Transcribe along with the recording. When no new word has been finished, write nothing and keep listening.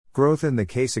Growth in the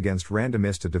Case Against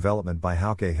Randomista Development by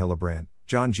HaukeHillebrandt,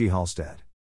 John G. Halstead.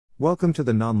 Welcome to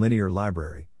the Nonlinear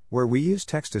Library, where we use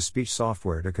text-to-speech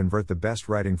software to convert the best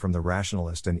writing from the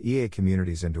rationalist and EA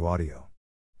communities into audio.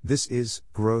 This is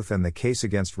Growth and the Case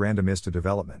Against Randomista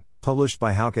Development, published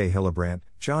by HaukeHillebrandt,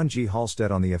 John G. Halstead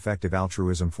on the Effective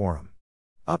Altruism Forum.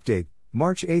 Update,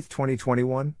 March 8,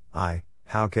 2021, I,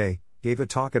 Hauke, gave a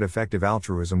talk at Effective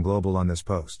Altruism Global on this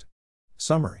post.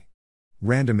 Summary.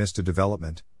 Randomista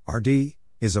development, RD,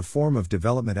 is a form of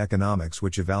development economics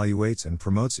which evaluates and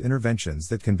promotes interventions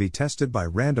that can be tested by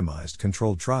randomized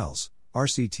controlled trials,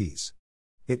 RCTs.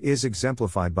 It is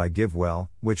exemplified by GiveWell,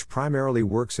 which primarily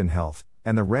works in health,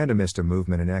 and the randomista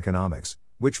movement in economics,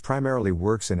 which primarily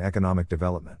works in economic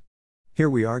development. Here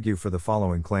we argue for the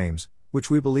following claims, which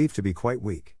we believe to be quite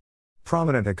weak.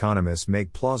 Prominent economists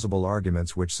make plausible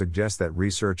arguments which suggest that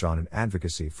research on and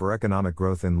advocacy for economic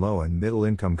growth in low and middle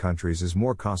income countries is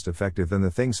more cost effective than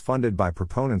the things funded by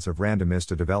proponents of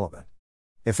randomista development.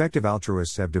 Effective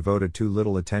altruists have devoted too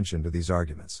little attention to these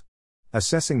arguments.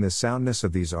 Assessing the soundness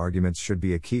of these arguments should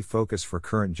be a key focus for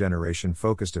current generation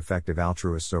focused effective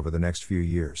altruists over the next few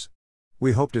years.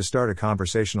 We hope to start a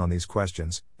conversation on these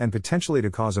questions, and potentially to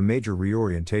cause a major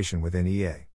reorientation within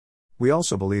EA. We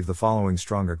also believe the following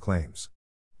stronger claims.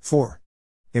 4.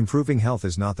 Improving health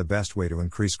is not the best way to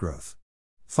increase growth.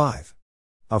 5.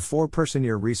 A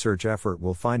 4-person-year research effort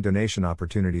will find donation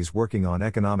opportunities working on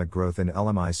economic growth in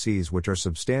LMICs which are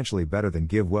substantially better than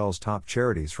GiveWell's top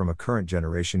charities from a current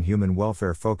generation human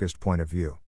welfare-focused point of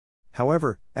view.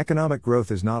 However, economic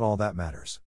growth is not all that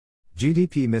matters.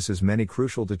 GDP misses many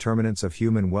crucial determinants of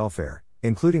human welfare,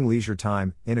 including leisure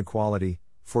time, inequality,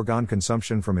 foregone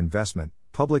consumption from investment,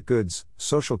 public goods,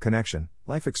 social connection,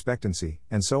 life expectancy,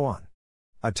 and so on.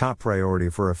 A top priority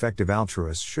for effective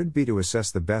altruists should be to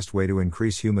assess the best way to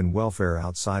increase human welfare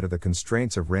outside of the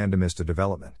constraints of randomista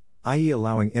development, i.e.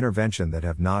 allowing intervention that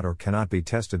have not or cannot be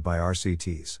tested by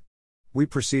RCTs. We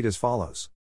proceed as follows.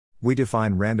 We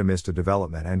define randomista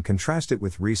development and contrast it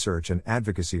with research and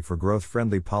advocacy for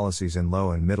growth-friendly policies in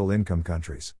low and middle-income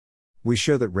countries. We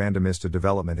show that randomista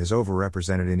development is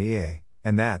overrepresented in EA,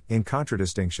 and that, in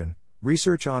contradistinction,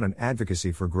 research on and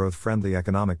advocacy for growth-friendly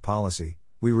economic policy,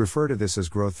 we refer to this as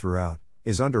growth throughout,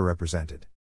 is underrepresented.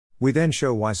 We then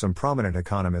show why some prominent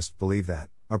economists believe that,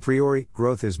 a priori,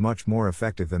 growth is much more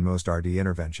effective than most RD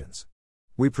interventions.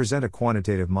 We present a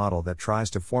quantitative model that tries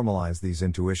to formalize these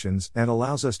intuitions and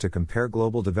allows us to compare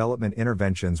global development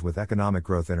interventions with economic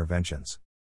growth interventions.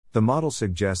 The model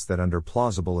suggests that under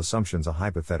plausible assumptions a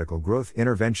hypothetical growth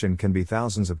intervention can be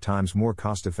thousands of times more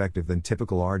cost-effective than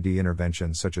typical RD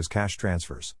interventions such as cash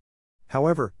transfers.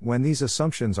 However, when these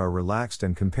assumptions are relaxed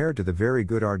and compared to the very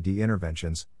good RD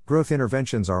interventions, growth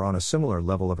interventions are on a similar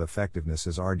level of effectiveness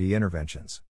as RD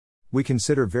interventions. We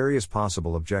consider various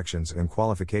possible objections and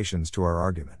qualifications to our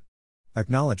argument.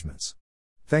 Acknowledgements.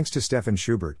 Thanks to Stefan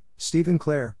Schubert, Stephen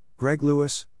Clare, Greg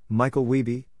Lewis, Michael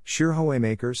Wiebe, Shirho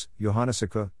Makers, Johannes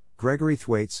Ika, Gregory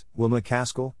Thwaites, Wilma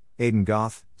Caskell, Aidan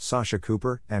Goth, Sasha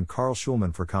Cooper, and Carl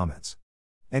Schulman for comments.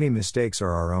 Any mistakes are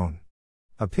our own.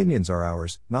 Opinions are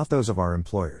ours, not those of our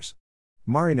employers.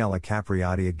 Marinella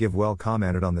Capriati at GiveWell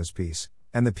commented on this piece,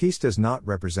 and the piece does not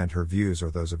represent her views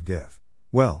or those of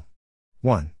GiveWell.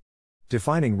 1.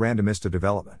 Defining randomista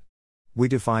development. We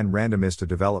define randomista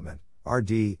development,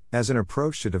 RD, as an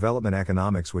approach to development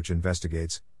economics which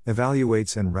investigates,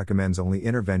 evaluates and recommends only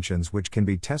interventions which can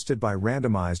be tested by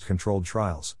randomized controlled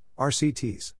trials,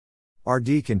 RCTs.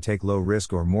 RD can take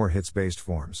low-risk or more hits-based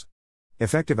forms.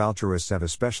 Effective altruists have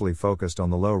especially focused on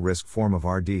the low-risk form of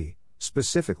RD,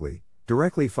 specifically,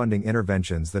 directly funding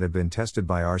interventions that have been tested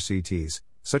by RCTs,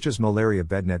 such as malaria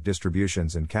bednet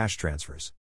distributions and cash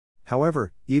transfers.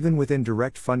 However, even within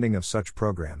direct funding of such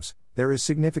programs, there is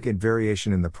significant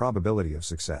variation in the probability of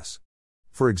success.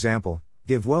 For example,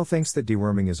 GiveWell thinks that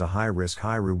deworming is a high-risk,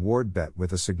 high-reward bet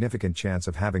with a significant chance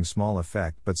of having small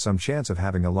effect but some chance of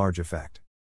having a large effect.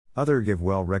 Other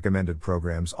GiveWell-recommended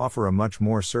programs offer a much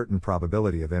more certain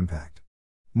probability of impact.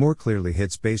 More clearly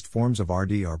hits-based forms of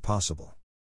RD are possible.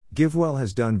 GiveWell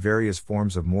has done various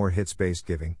forms of more hits-based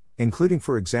giving, including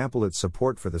for example its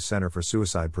support for the Center for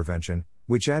Suicide Prevention,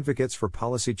 which advocates for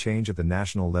policy change at the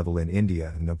national level in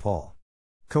India and Nepal.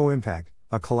 Co-Impact,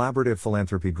 a collaborative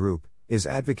philanthropy group, is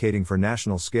advocating for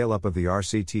national scale-up of the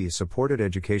RCT-supported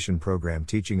education program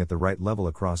teaching at the right level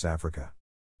across Africa.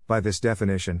 By this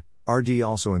definition, RD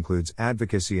also includes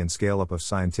advocacy and scale-up of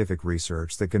scientific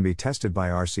research that can be tested by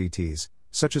RCTs,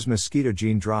 such as mosquito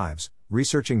gene drives,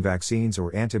 researching vaccines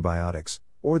or antibiotics,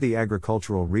 or the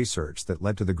agricultural research that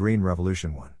led to the Green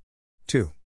Revolution.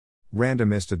 2.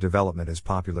 Randomista development is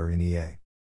popular in EA.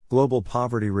 Global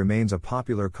poverty remains a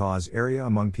popular cause area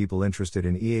among people interested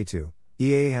in EA2.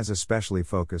 EA has especially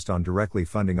focused on directly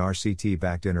funding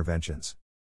RCT-backed interventions.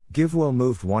 GiveWell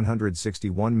moved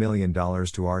 $161 million to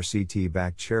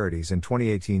RCT-backed charities in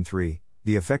 2018.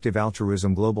 The Effective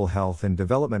Altruism Global Health and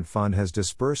Development Fund has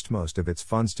dispersed most of its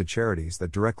funds to charities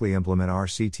that directly implement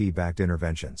RCT-backed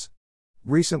interventions.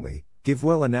 Recently,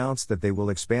 GiveWell announced that they will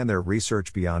expand their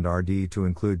research beyond RD to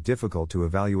include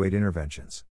difficult-to-evaluate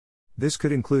interventions. This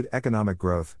could include economic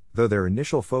growth, though their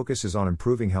initial focus is on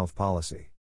improving health policy.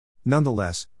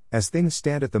 Nonetheless, as things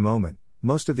stand at the moment,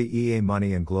 most of the EA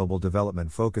money in global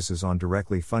development focuses on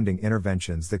directly funding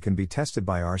interventions that can be tested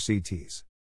by RCTs.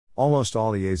 Almost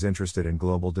all EAs interested in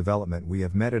global development we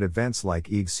have met at events like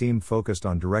EAG seem focused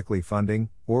on directly funding,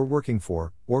 or working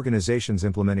for, organizations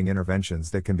implementing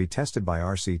interventions that can be tested by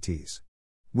RCTs.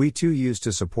 We too used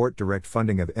to support direct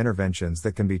funding of interventions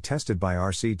that can be tested by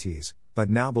RCTs, but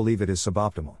now believe it is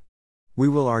suboptimal. We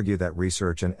will argue that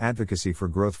research and advocacy for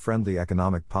growth-friendly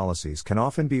economic policies can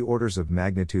often be orders of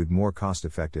magnitude more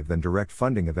cost-effective than direct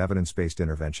funding of evidence-based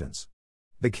interventions.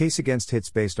 The case against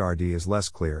hits-based RD is less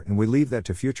clear, and we leave that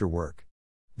to future work.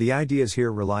 The ideas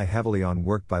here rely heavily on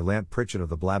work by Lant Pritchett of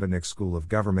the Blavatnik School of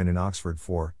Government in Oxford.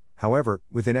 However,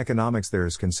 within economics there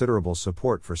is considerable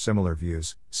support for similar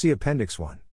views, see Appendix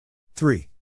 1. 3.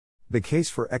 The case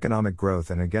for economic growth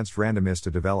and against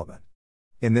randomista development.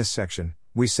 In this section,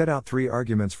 we set out 3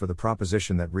 arguments for the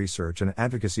proposition that research and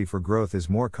advocacy for growth is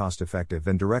more cost-effective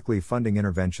than directly funding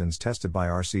interventions tested by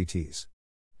RCTs.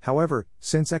 However,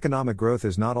 since economic growth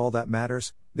is not all that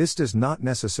matters, this does not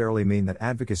necessarily mean that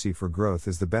advocacy for growth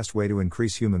is the best way to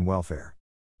increase human welfare.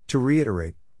 To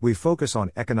reiterate, we focus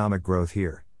on economic growth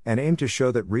here, and aim to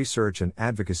show that research and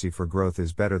advocacy for growth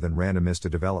is better than randomista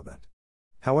development.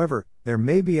 However, there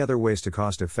may be other ways to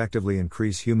cost-effectively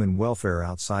increase human welfare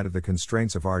outside of the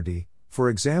constraints of RD,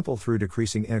 for example through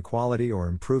decreasing inequality or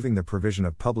improving the provision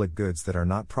of public goods that are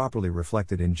not properly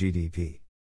reflected in GDP.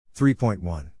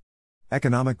 3.1.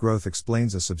 Economic growth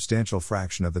explains a substantial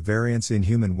fraction of the variance in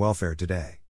human welfare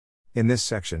today. In this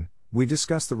section, we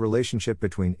discuss the relationship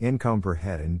between income per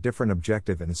head and different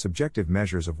objective and subjective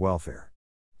measures of welfare.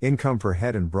 Income per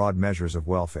head and broad measures of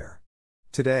welfare.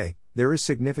 Today, there is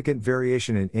significant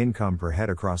variation in income per head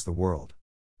across the world.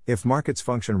 If markets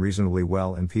function reasonably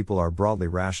well and people are broadly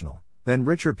rational, then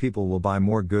richer people will buy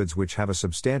more goods which have a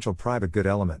substantial private good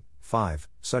element, 5,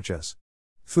 such as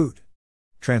food,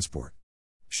 transport,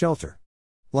 shelter,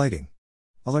 lighting,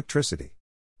 electricity,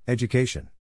 education,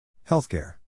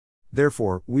 healthcare.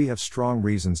 Therefore, we have strong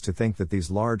reasons to think that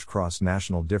these large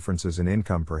cross-national differences in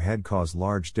income per head cause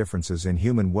large differences in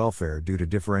human welfare due to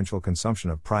differential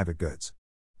consumption of private goods.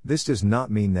 This does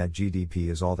not mean that GDP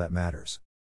is all that matters.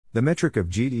 The metric of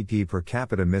GDP per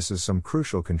capita misses some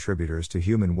crucial contributors to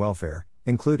human welfare,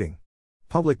 including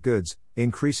public goods.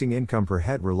 Increasing income per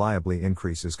head reliably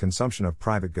increases consumption of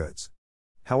private goods.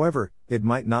 However, it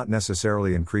might not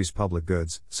necessarily increase public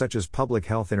goods, such as public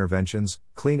health interventions,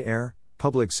 clean air,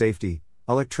 public safety,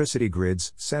 electricity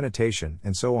grids, sanitation,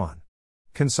 and so on.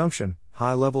 Consumption.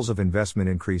 High levels of investment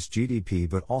increase GDP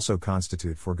but also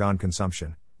constitute foregone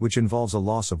consumption, which involves a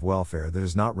loss of welfare that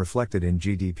is not reflected in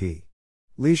GDP.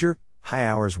 Leisure. High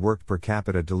hours worked per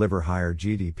capita deliver higher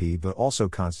GDP but also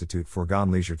constitute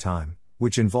foregone leisure time,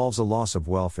 which involves a loss of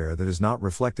welfare that is not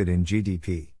reflected in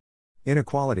GDP.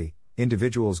 Inequality.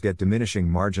 Individuals get diminishing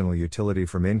marginal utility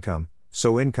from income,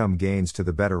 so income gains to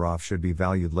the better off should be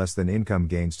valued less than income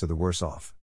gains to the worse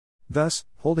off. Thus,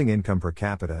 holding income per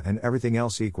capita and everything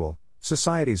else equal,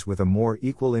 societies with a more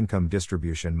equal income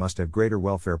distribution must have greater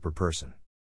welfare per person.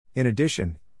 In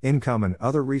addition, income and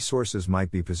other resources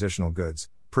might be positional goods.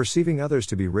 Perceiving others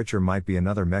to be richer might be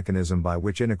another mechanism by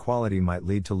which inequality might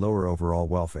lead to lower overall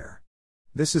welfare.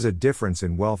 This is a difference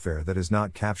in welfare that is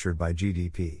not captured by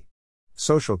GDP.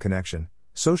 Social connection.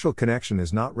 Social connection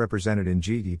is not represented in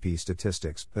GDP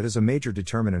statistics but is a major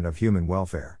determinant of human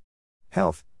welfare.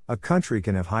 Health. A country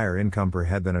can have higher income per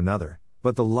head than another,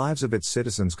 but the lives of its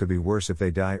citizens could be worse if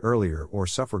they die earlier or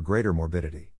suffer greater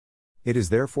morbidity. It is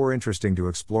therefore interesting to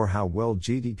explore how well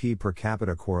GDP per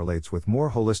capita correlates with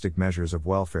more holistic measures of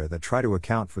welfare that try to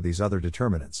account for these other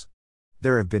determinants.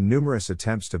 There have been numerous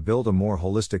attempts to build a more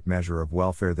holistic measure of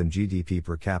welfare than GDP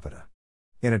per capita.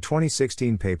 In a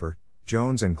 2016 paper,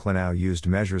 Jones and Klenow used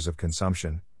measures of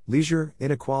consumption, leisure,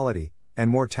 inequality, and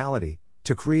mortality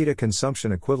to create a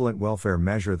consumption equivalent welfare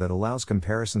measure that allows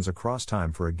comparisons across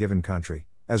time for a given country,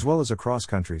 as well as across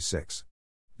countries. 6.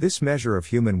 This measure of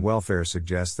human welfare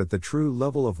suggests that the true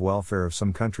level of welfare of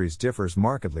some countries differs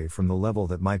markedly from the level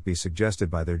that might be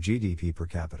suggested by their GDP per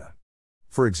capita.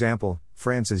 For example,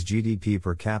 France's GDP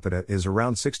per capita is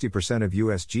around 60% of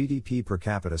US GDP per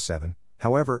capita 7,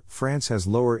 however, France has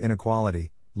lower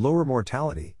inequality, lower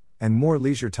mortality, and more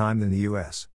leisure time than the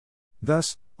US.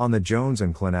 Thus, on the Jones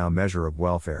and Klenow measure of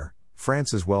welfare,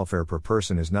 France's welfare per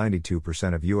person is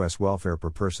 92% of US welfare per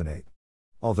person 8.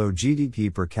 Although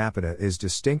GDP per capita is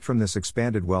distinct from this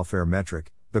expanded welfare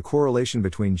metric, the correlation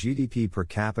between GDP per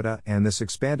capita and this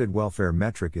expanded welfare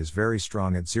metric is very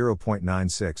strong at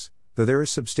 0.96, though there is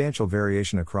substantial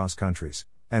variation across countries,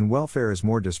 and welfare is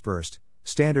more dispersed,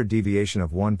 standard deviation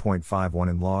of 1.51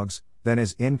 in logs, than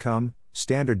is income,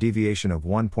 standard deviation of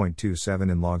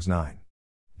 1.27 in logs 9.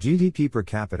 GDP per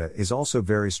capita is also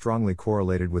very strongly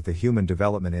correlated with the Human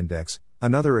Development Index,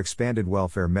 another expanded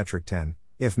welfare metric 10.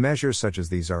 If measures such as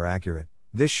these are accurate,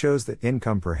 this shows that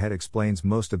income per head explains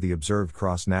most of the observed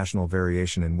cross-national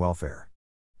variation in welfare.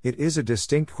 It is a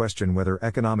distinct question whether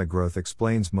economic growth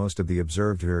explains most of the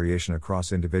observed variation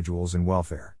across individuals in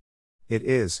welfare. It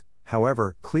is,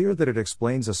 however, clear that it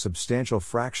explains a substantial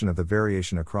fraction of the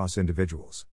variation across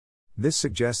individuals. This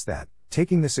suggests that,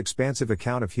 taking this expansive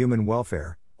account of human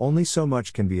welfare, only so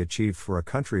much can be achieved for a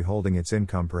country holding its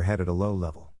income per head at a low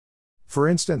level. For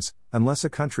instance, unless a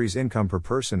country's income per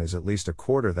person is at least a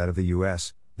quarter that of the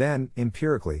US, then,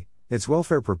 empirically, its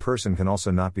welfare per person can also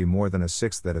not be more than a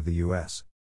sixth that of the US.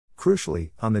 Crucially,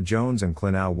 on the Jones and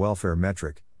Klenow welfare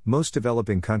metric, most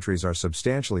developing countries are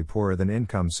substantially poorer than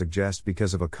incomes suggest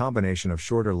because of a combination of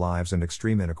shorter lives and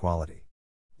extreme inequality.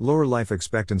 Lower life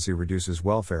expectancy reduces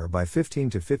welfare by 15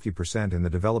 to 50% in the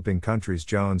developing countries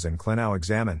Jones and Klenow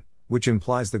examine, which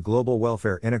implies that global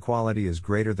welfare inequality is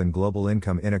greater than global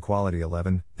income inequality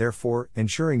 11, therefore,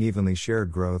 ensuring evenly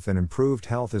shared growth and improved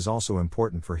health is also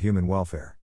important for human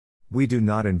welfare. We do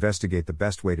not investigate the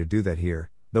best way to do that here,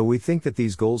 though we think that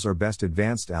these goals are best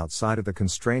advanced outside of the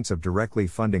constraints of directly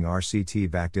funding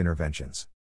RCT-backed interventions.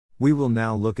 We will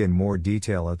now look in more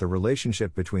detail at the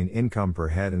relationship between income per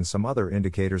head and some other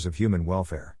indicators of human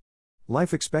welfare.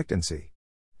 Life expectancy.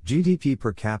 GDP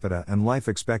per capita and life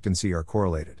expectancy are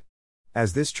correlated.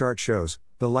 As this chart shows,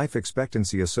 the life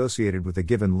expectancy associated with a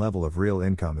given level of real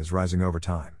income is rising over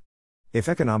time. If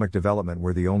economic development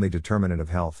were the only determinant of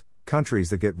health, countries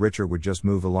that get richer would just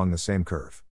move along the same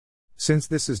curve. Since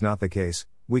this is not the case,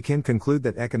 we can conclude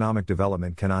that economic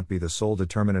development cannot be the sole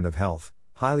determinant of health.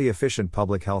 Highly efficient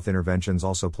public health interventions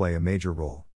also play a major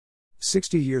role.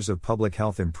 60 years of public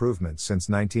health improvements since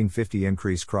 1950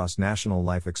 increased cross-national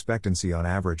life expectancy on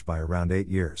average by around 8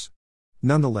 years.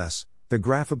 Nonetheless, the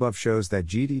graph above shows that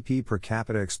GDP per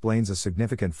capita explains a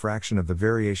significant fraction of the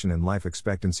variation in life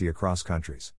expectancy across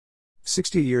countries.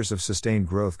 60 years of sustained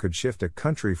growth could shift a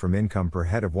country from income per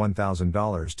head of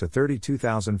 $1,000 to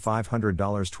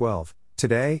 $32,500 12.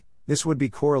 Today, this would be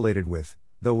correlated with,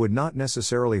 though would not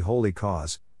necessarily wholly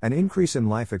cause, an increase in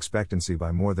life expectancy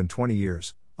by more than 20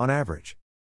 years, on average.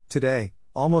 Today,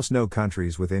 almost no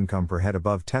countries with income per head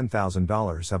above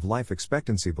 $10,000 have life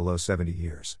expectancy below 70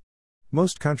 years.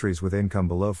 Most countries with income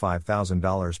below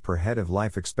 $5,000 per head have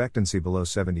life expectancy below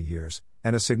 70 years,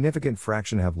 and a significant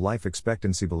fraction have life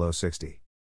expectancy below 60.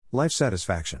 Life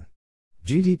satisfaction.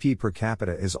 GDP per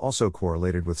capita is also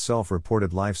correlated with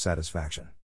self-reported life satisfaction.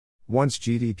 Once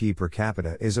GDP per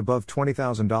capita is above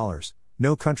 $20,000,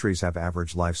 no countries have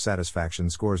average life satisfaction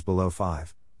scores below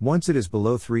 5. Once it is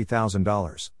below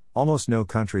 $3,000, almost no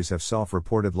countries have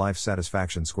self-reported life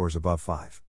satisfaction scores above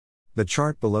 5. The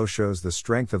chart below shows the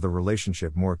strength of the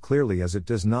relationship more clearly as it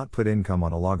does not put income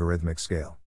on a logarithmic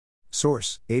scale.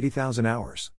 Source: 80,000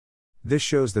 hours. This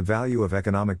shows the value of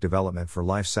economic development for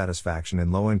life satisfaction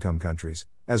in low-income countries,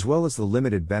 as well as the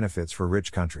limited benefits for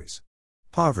rich countries.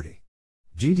 Poverty.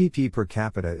 GDP per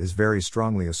capita is very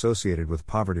strongly associated with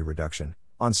poverty reduction,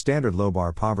 on standard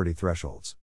low-bar poverty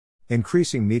thresholds.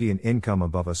 Increasing median income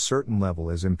above a certain level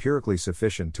is empirically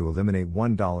sufficient to eliminate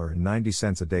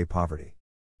 $1.90 a day poverty.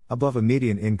 Above a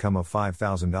median income of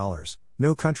 $5,000,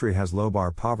 no country has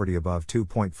low-bar poverty above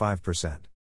 2.5%.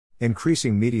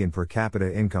 Increasing median per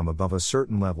capita income above a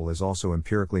certain level is also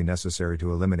empirically necessary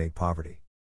to eliminate poverty.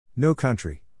 No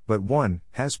country, but one,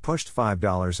 has pushed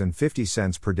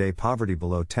 $5.50 per day poverty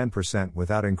below 10%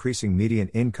 without increasing median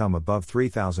income above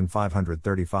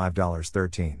 $3,535.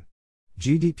 13.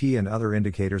 GDP and other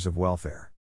indicators of welfare.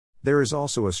 There is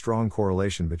also a strong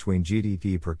correlation between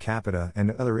GDP per capita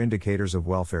and other indicators of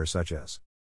welfare such as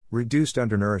reduced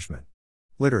undernourishment,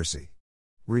 literacy,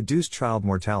 reduced child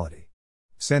mortality,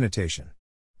 sanitation,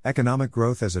 economic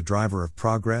growth as a driver of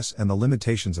progress and the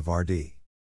limitations of RD.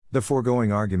 The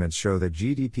foregoing arguments show that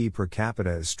GDP per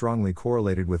capita is strongly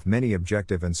correlated with many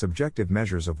objective and subjective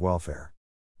measures of welfare.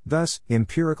 Thus,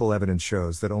 empirical evidence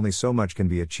shows that only so much can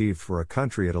be achieved for a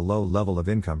country at a low level of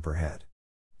income per head.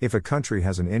 If a country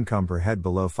has an income per head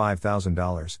below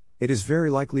 $5,000, it is very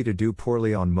likely to do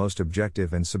poorly on most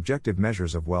objective and subjective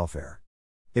measures of welfare.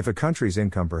 If a country's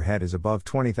income per head is above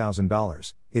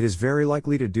 $20,000, it is very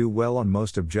likely to do well on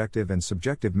most objective and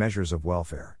subjective measures of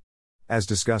welfare. As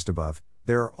discussed above,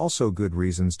 there are also good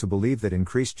reasons to believe that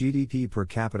increased GDP per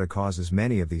capita causes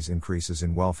many of these increases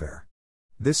in welfare.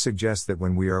 This suggests that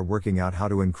when we are working out how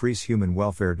to increase human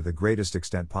welfare to the greatest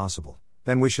extent possible,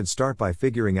 then we should start by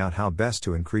figuring out how best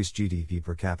to increase GDP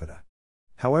per capita.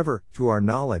 However, to our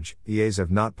knowledge, EAs have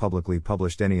not publicly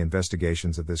published any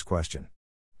investigations of this question.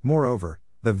 Moreover,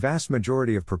 the vast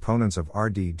majority of proponents of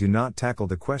RD do not tackle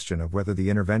the question of whether the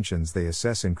interventions they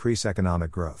assess increase economic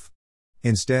growth.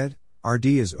 Instead, RD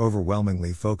is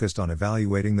overwhelmingly focused on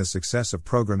evaluating the success of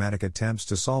programmatic attempts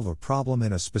to solve a problem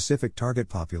in a specific target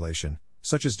population,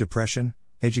 such as depression,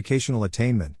 educational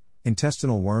attainment,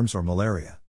 intestinal worms, or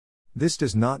malaria. This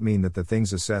does not mean that the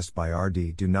things assessed by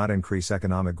RD do not increase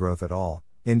economic growth at all.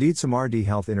 Indeed, some RD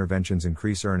health interventions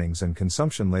increase earnings and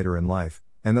consumption later in life,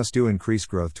 and thus do increase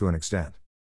growth to an extent.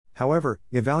 However,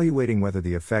 evaluating whether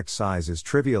the effect size is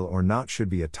trivial or not should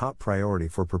be a top priority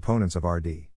for proponents of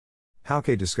RD.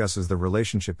 Hauke discusses the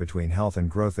relationship between health and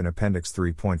growth in Appendix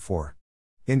 3.4.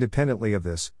 Independently of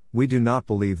this, we do not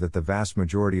believe that the vast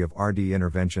majority of RD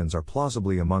interventions are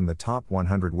plausibly among the top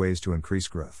 100 ways to increase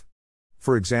growth.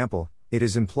 For example, it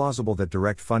is implausible that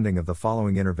direct funding of the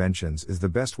following interventions is the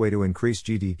best way to increase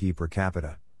GDP per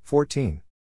capita. 14.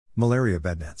 Malaria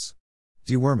bednets.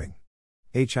 Deworming.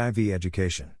 HIV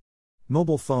education.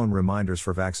 Mobile phone reminders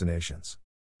for vaccinations.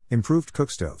 Improved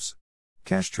cookstoves.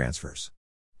 Cash transfers.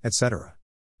 Etc.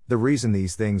 The reason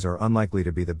these things are unlikely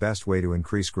to be the best way to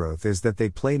increase growth is that they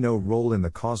play no role in the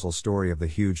causal story of the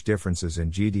huge differences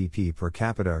in GDP per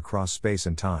capita across space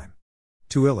and time.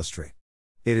 To illustrate,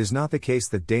 it is not the case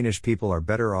that Danish people are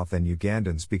better off than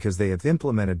Ugandans because they have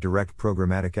implemented direct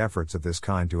programmatic efforts of this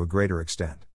kind to a greater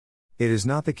extent. It is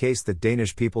not the case that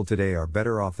Danish people today are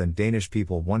better off than Danish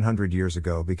people 100 years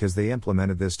ago because they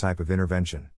implemented this type of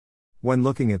intervention. When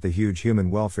looking at the huge human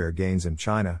welfare gains in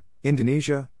China,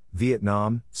 Indonesia,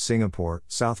 Vietnam, Singapore,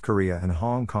 South Korea, and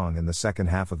Hong Kong in the second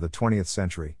half of the 20th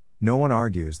century, no one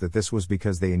argues that this was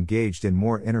because they engaged in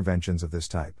more interventions of this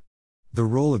type. The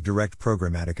role of direct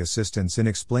programmatic assistance in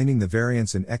explaining the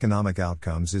variance in economic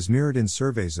outcomes is mirrored in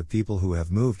surveys of people who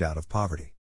have moved out of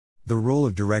poverty. The role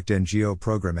of direct NGO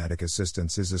programmatic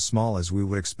assistance is as small as we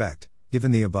would expect,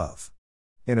 given the above.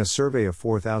 In a survey of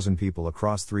 4,000 people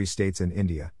across 3 states in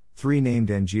India, 3 named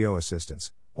NGO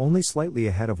assistants, only slightly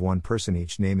ahead of 1 person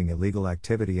each naming illegal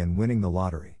activity and winning the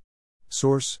lottery.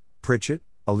 Source: Pritchett,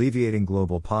 Alleviating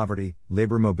Global Poverty,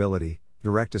 Labor Mobility,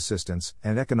 Direct Assistance,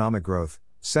 and Economic Growth,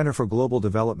 Center for Global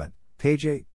Development, page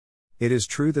 8. It is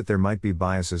true that there might be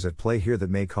biases at play here that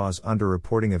may cause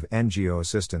underreporting of NGO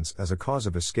assistance as a cause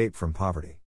of escape from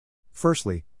poverty.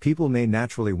 Firstly, people may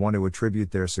naturally want to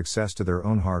attribute their success to their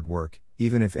own hard work,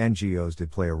 even if NGOs did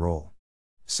play a role.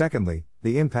 Secondly,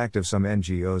 the impact of some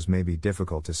NGOs may be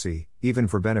difficult to see, even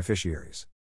for beneficiaries.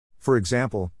 For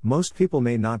example, most people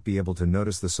may not be able to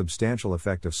notice the substantial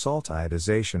effect of salt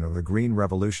iodization or the Green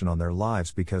Revolution on their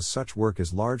lives because such work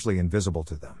is largely invisible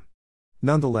to them.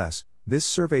 Nonetheless, this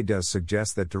survey does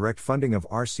suggest that direct funding of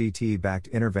RCT-backed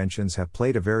interventions have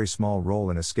played a very small role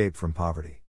in escape from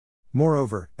poverty.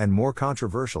 Moreover, and more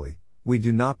controversially, we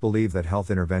do not believe that health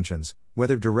interventions,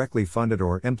 whether directly funded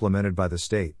or implemented by the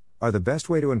state, are the best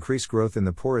way to increase growth in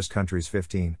the poorest countries.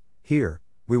 15. Here,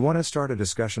 we want to start a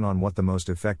discussion on what the most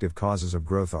effective causes of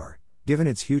growth are, given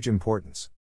its huge importance.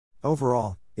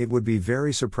 Overall, it would be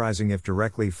very surprising if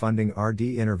directly funding RD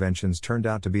interventions turned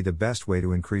out to be the best way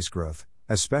to increase growth,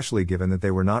 especially given that they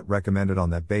were not recommended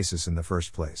on that basis in the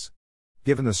first place.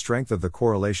 Given the strength of the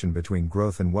correlation between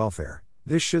growth and welfare,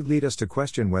 this should lead us to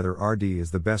question whether RD is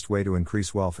the best way to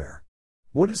increase welfare.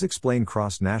 What does explain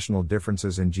cross-national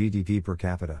differences in GDP per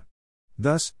capita?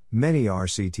 Thus, many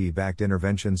RCT-backed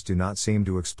interventions do not seem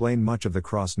to explain much of the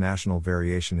cross-national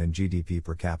variation in GDP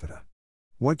per capita.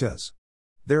 What does?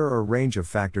 There are a range of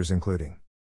factors including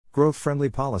growth-friendly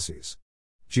policies,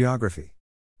 geography,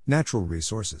 natural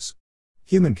resources,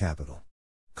 human capital,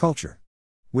 culture.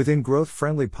 Within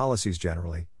growth-friendly policies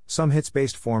generally, some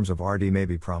hits-based forms of RD may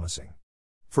be promising.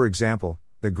 For example,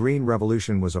 the Green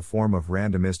Revolution was a form of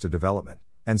randomista development,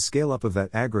 and scale-up of that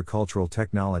agricultural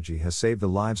technology has saved the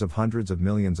lives of hundreds of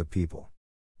millions of people.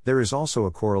 There is also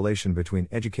a correlation between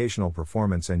educational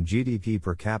performance and GDP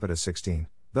per capita. 16.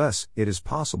 Thus, it is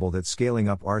possible that scaling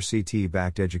up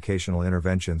RCT-backed educational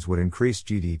interventions would increase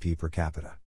GDP per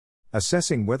capita.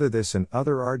 Assessing whether this and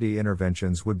other RD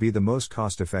interventions would be the most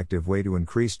cost-effective way to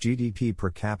increase GDP per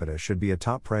capita should be a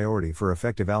top priority for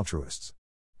effective altruists.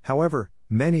 However,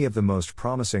 many of the most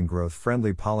promising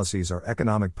growth-friendly policies are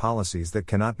economic policies that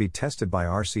cannot be tested by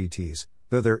RCTs,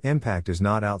 though their impact is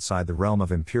not outside the realm of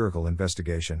empirical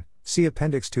investigation. See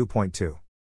Appendix 2.2.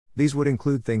 These would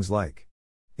include things like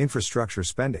infrastructure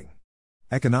spending,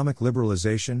 economic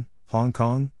liberalization, Hong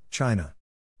Kong, China,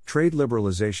 trade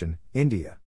liberalization,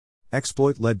 India,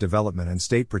 exploit-led development and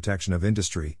state protection of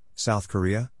industry, South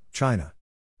Korea, China.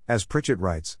 As Pritchett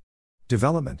writes,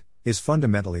 development is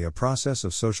fundamentally a process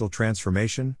of social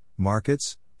transformation,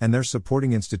 markets, and their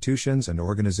supporting institutions and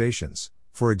organizations,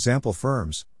 for example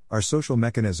firms, are social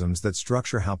mechanisms that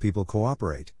structure how people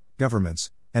cooperate.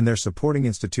 Governments, and their supporting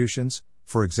institutions,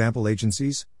 for example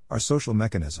agencies, are social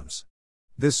mechanisms.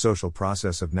 This social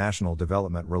process of national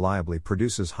development reliably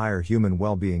produces higher human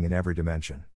well-being in every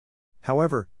dimension.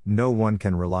 However, no one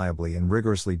can reliably and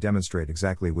rigorously demonstrate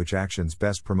exactly which actions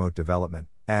best promote development,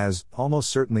 as,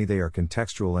 almost certainly they are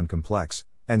contextual and complex,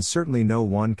 and certainly no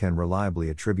one can reliably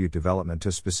attribute development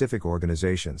to specific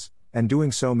organizations, and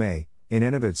doing so may, in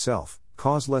and of itself,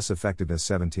 cause less effectiveness.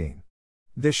 17.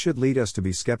 This should lead us to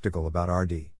be skeptical about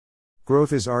RD.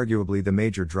 Growth is arguably the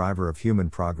major driver of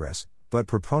human progress, but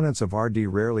proponents of RD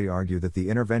rarely argue that the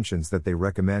interventions that they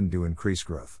recommend do increase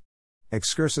growth.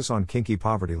 Excursus on kinky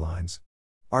poverty lines.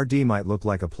 RD might look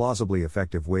like a plausibly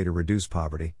effective way to reduce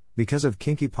poverty, because of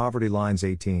kinky poverty lines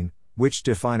 18, which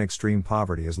define extreme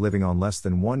poverty as living on less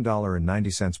than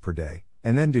 $1.90 per day,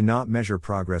 and then do not measure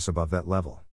progress above that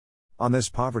level. On this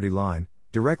poverty line,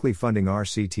 directly funding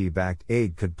RCT-backed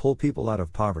aid could pull people out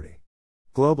of poverty.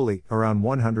 Globally, around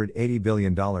 $180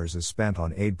 billion is spent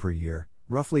on aid per year,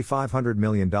 roughly $500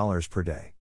 million per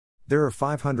day. There are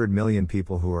 500 million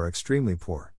people who are extremely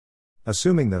poor.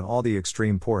 Assuming that all the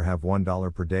extreme poor have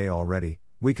 $1 per day already,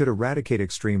 we could eradicate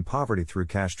extreme poverty through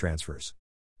cash transfers.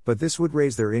 But this would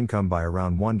raise their income by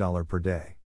around $1 per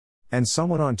day. And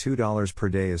someone on $2 per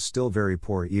day is still very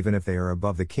poor even if they are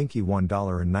above the kinky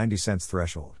 $1.90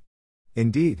 threshold.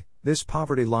 Indeed, this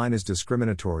poverty line is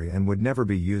discriminatory and would never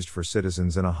be used for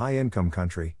citizens in a high-income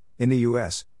country. In the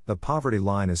US, the poverty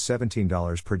line is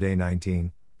 $17 per day.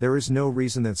 19. There is no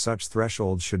reason that such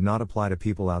thresholds should not apply to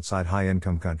people outside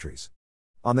high-income countries.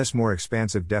 On this more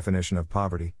expansive definition of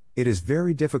poverty, it is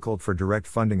very difficult for direct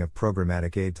funding of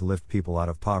programmatic aid to lift people out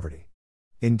of poverty.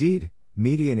 Indeed,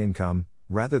 median income,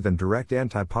 rather than direct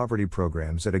anti-poverty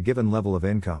programs at a given level of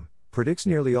income, predicts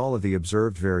nearly all of the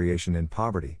observed variation in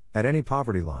poverty, at any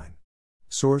poverty line.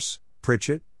 Source: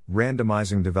 Pritchett,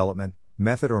 Randomizing Development,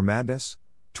 Method or Madness?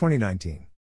 2019.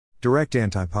 Direct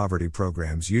anti-poverty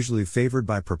programs usually favored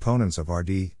by proponents of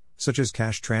RD, such as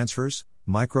cash transfers,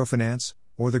 microfinance,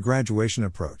 or the graduation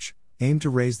approach, aim to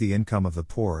raise the income of the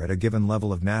poor at a given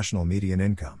level of national median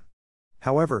income.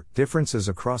 However, differences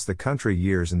across the country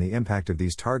years in the impact of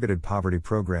these targeted poverty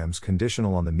programs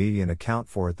conditional on the median account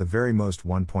for at the very most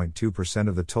 1.2%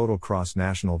 of the total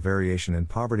cross-national variation in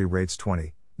poverty rates.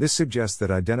 20. This suggests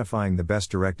that identifying the best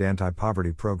direct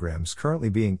anti-poverty programs currently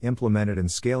being implemented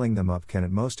and scaling them up can at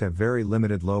most have very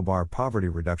limited low-bar poverty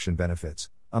reduction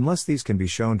benefits, unless these can be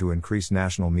shown to increase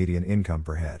national median income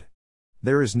per head.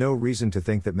 There is no reason to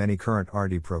think that many current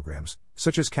RD programs,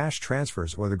 such as cash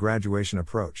transfers or the graduation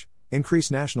approach,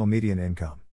 increase national median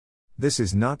income. This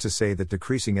is not to say that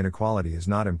decreasing inequality is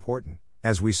not important.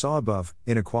 As we saw above,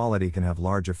 inequality can have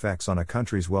large effects on a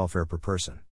country's welfare per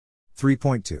person.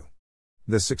 3.2.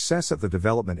 The success of the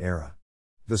development era.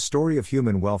 The story of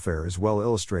human welfare is well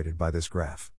illustrated by this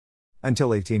graph. Until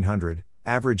 1800,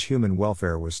 average human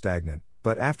welfare was stagnant,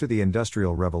 but after the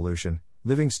Industrial Revolution,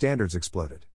 living standards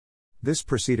exploded. This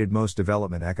preceded most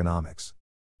development economics.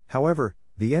 However,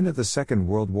 the end of the Second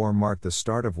World War marked the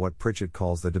start of what Pritchett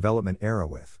calls the development era,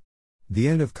 with the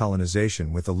end of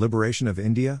colonization with the liberation of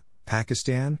India,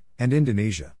 Pakistan, and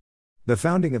Indonesia. The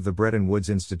founding of the Bretton Woods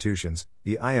institutions,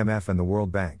 the IMF and the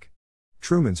World Bank.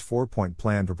 Truman's four-point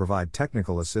plan to provide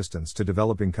technical assistance to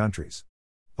developing countries.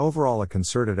 Overall, a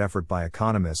concerted effort by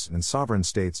economists and sovereign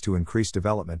states to increase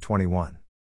development. 21.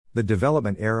 The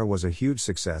development era was a huge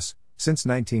success. Since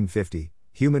 1950,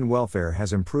 human welfare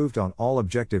has improved on all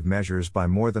objective measures by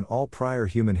more than all prior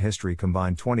human history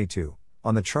combined. 22.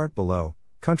 On the chart below,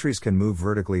 countries can move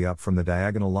vertically up from the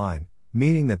diagonal line,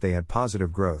 meaning that they had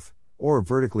positive growth, or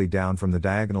vertically down from the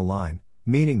diagonal line,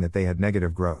 meaning that they had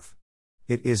negative growth.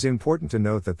 It is important to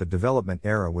note that the development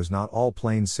era was not all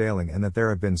plain sailing and that there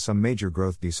have been some major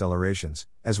growth decelerations,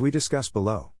 as we discuss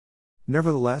below.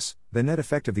 Nevertheless, the net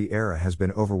effect of the era has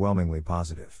been overwhelmingly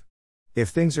positive. If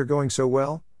things are going so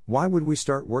well, why would we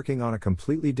start working on a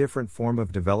completely different form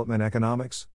of development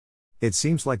economics? It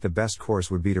seems like the best course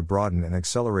would be to broaden and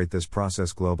accelerate this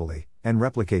process globally, and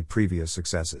replicate previous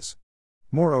successes.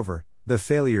 Moreover, the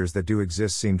failures that do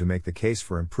exist seem to make the case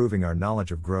for improving our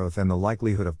knowledge of growth and the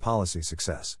likelihood of policy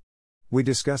success. We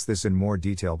discuss this in more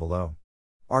detail below.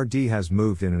 RD has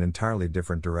moved in an entirely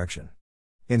different direction.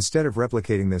 Instead of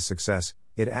replicating this success,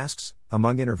 it asks,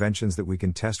 among interventions that we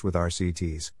can test with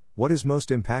RCTs, what is most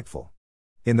impactful?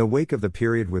 In the wake of the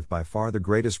period with by far the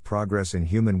greatest progress in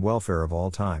human welfare of all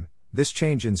time, this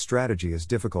change in strategy is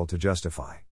difficult to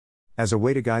justify. As a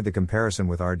way to guide the comparison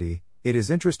with RD, it is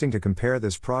interesting to compare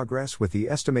this progress with the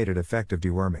estimated effect of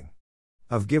deworming.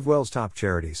 Of GiveWell's top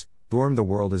charities, Deworm the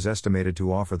World is estimated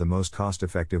to offer the most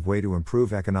cost-effective way to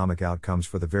improve economic outcomes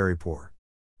for the very poor.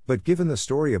 But given the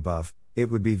story above, it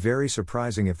would be very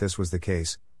surprising if this was the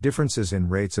case. Differences in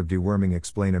rates of deworming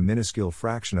explain a minuscule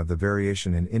fraction of the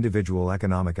variation in individual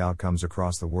economic outcomes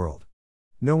across the world.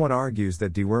 No one argues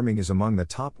that deworming is among the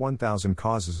top 1,000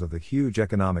 causes of the huge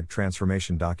economic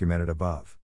transformation documented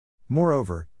above.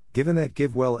 Moreover, given that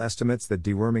GiveWell estimates that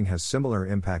deworming has similar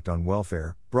impact on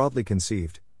welfare, broadly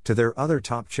conceived, to their other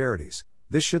top charities,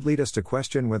 this should lead us to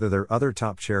question whether their other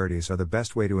top charities are the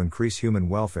best way to increase human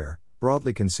welfare,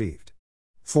 broadly conceived.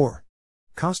 4.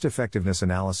 Cost-effectiveness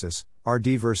analysis,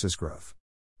 RD versus growth.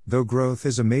 Though growth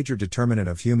is a major determinant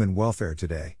of human welfare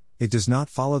today, it does not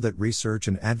follow that research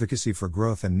and advocacy for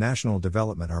growth and national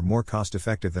development are more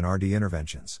cost-effective than RD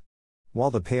interventions. While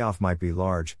the payoff might be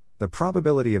large, the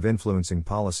probability of influencing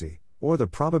policy, or the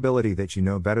probability that you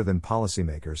know better than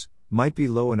policymakers, might be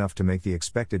low enough to make the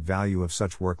expected value of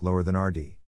such work lower than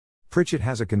RD. Pritchett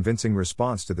has a convincing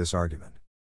response to this argument.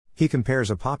 He compares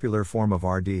a popular form of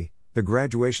RD, the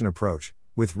graduation approach,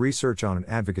 with research on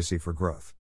advocacy for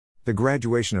growth. The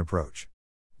graduation approach.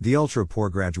 The ultra-poor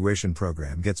graduation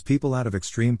program gets people out of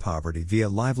extreme poverty via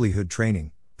livelihood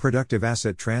training, productive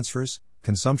asset transfers,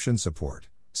 consumption support,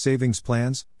 savings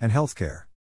plans, and healthcare.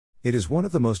 It is one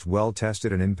of the most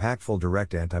well-tested and impactful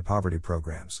direct anti-poverty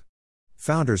programs.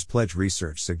 Founders Pledge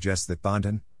research suggests that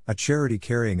Bandhan, a charity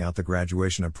carrying out the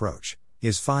graduation approach,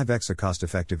 is 5x as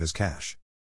cost-effective as cash.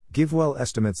 GiveWell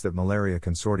estimates that Malaria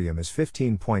Consortium is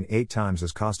 15.8 times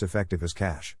as cost-effective as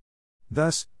cash.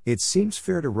 Thus, it seems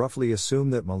fair to roughly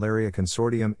assume that Malaria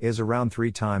Consortium is around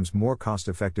 3 times more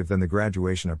cost-effective than the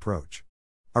graduation approach.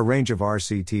 A range of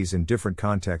RCTs in different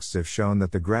contexts have shown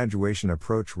that the graduation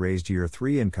approach raised year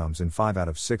 3 incomes in 5 out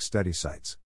of 6 study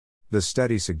sites. The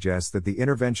study suggests that the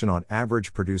intervention on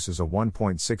average produces a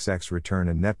 1.6x return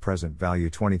in net present value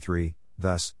 23,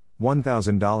 thus,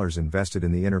 $1,000 invested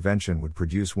in the intervention would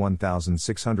produce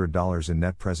 $1,600 in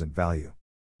net present value.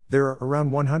 There are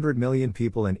around 100 million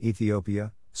people in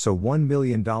Ethiopia, so $1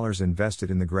 million invested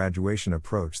in the graduation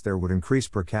approach there would increase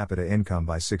per capita income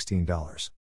by $16.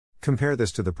 Compare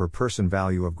this to the per-person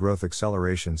value of growth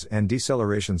accelerations and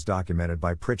decelerations documented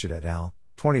by Pritchett et al.,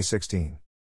 2016.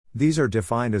 These are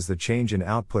defined as the change in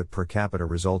output per capita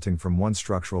resulting from one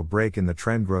structural break in the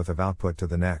trend growth of output to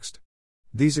the next.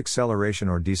 These acceleration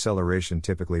or deceleration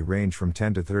typically range from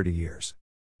 10 to 30 years.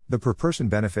 The per-person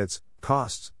benefits,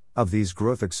 costs, of these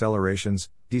growth accelerations,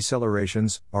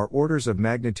 decelerations, are orders of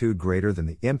magnitude greater than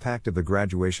the impact of the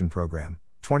graduation program,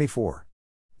 24.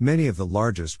 Many of the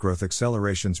largest growth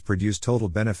accelerations produce total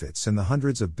benefits in the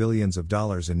hundreds of billions of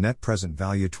dollars in net present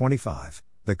value, 25.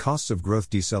 The costs of growth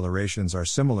decelerations are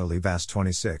similarly vast,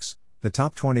 26. The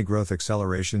top 20 growth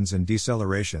accelerations and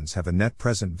decelerations have a net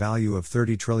present value of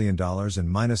 $30 trillion and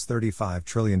minus $35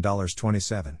 trillion,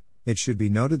 27. It should be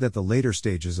noted that the later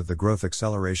stages of the growth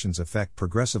accelerations affect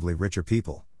progressively richer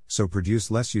people, so produce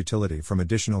less utility from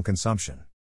additional consumption.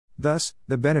 Thus,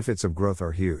 the benefits of growth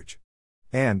are huge.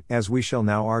 And, as we shall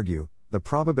now argue, the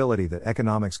probability that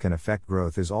economics can affect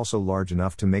growth is also large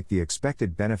enough to make the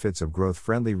expected benefits of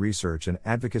growth-friendly research and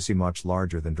advocacy much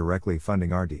larger than directly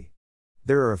funding RD.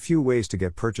 There are a few ways to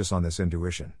get purchase on this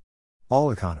intuition.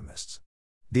 All economists.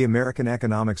 The American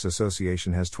Economics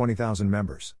Association has 20,000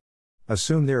 members.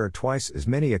 Assume there are twice as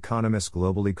many economists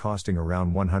globally costing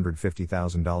around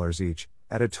 $150,000 each,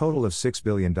 at a total of $6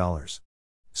 billion.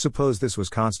 Suppose this was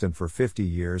constant for 50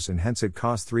 years and hence it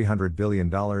cost $300 billion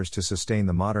to sustain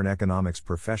the modern economics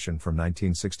profession from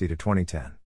 1960 to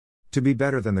 2010. To be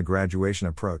better than the graduation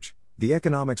approach, the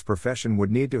economics profession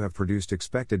would need to have produced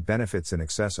expected benefits in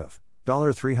excess of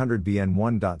 $300 bn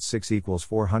 1.6 equals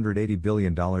 $480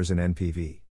 billion in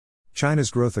NPV.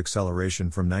 China's growth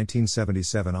acceleration from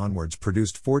 1977 onwards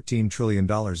produced $14 trillion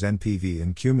NPV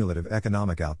in cumulative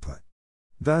economic output.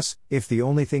 Thus, if the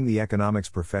only thing the economics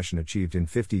profession achieved in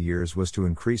 50 years was to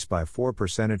increase by 4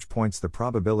 percentage points the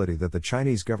probability that the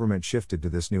Chinese government shifted to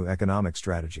this new economic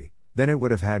strategy, then it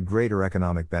would have had greater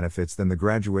economic benefits than the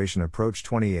graduation approach,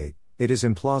 28. It is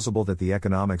implausible that the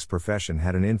economics profession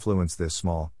had an influence this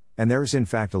small, and there is in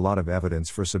fact a lot of evidence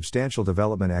for substantial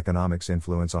development economics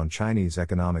influence on Chinese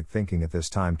economic thinking at this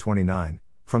time. 29,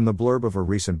 from the blurb of a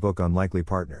recent book Unlikely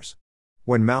Partners.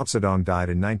 When Mao Zedong died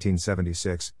in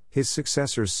 1976, his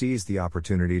successors seized the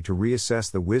opportunity to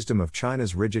reassess the wisdom of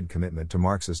China's rigid commitment to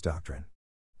Marxist doctrine.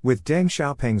 With Deng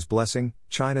Xiaoping's blessing,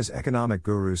 China's economic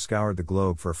gurus scoured the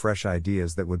globe for fresh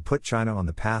ideas that would put China on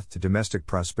the path to domestic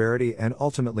prosperity and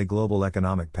ultimately global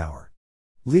economic power.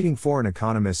 Leading foreign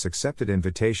economists accepted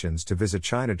invitations to visit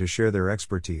China to share their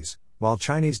expertise, while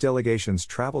Chinese delegations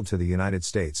traveled to the United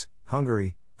States,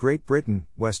 Hungary, Great Britain,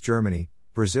 West Germany,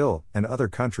 Brazil, and other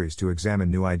countries to examine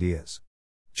new ideas.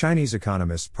 Chinese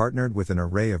economists partnered with an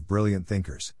array of brilliant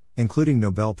thinkers, including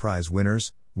Nobel Prize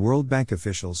winners, World Bank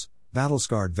officials,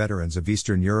 battle-scarred veterans of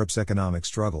Eastern Europe's economic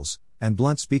struggles, and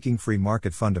blunt-speaking free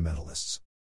market fundamentalists.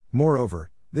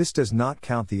 Moreover, this does not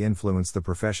count the influence the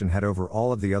profession had over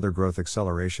all of the other growth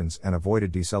accelerations and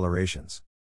avoided decelerations.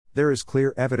 There is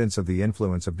clear evidence of the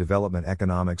influence of development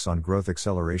economics on growth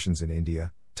accelerations in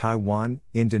India, Taiwan,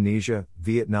 Indonesia,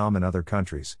 Vietnam, and other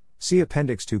countries. See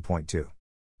Appendix 2.2.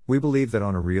 We believe that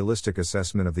on a realistic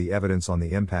assessment of the evidence on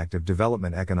the impact of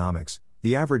development economics,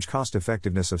 the average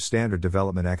cost-effectiveness of standard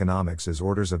development economics is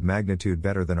orders of magnitude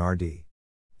better than RD.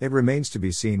 It remains to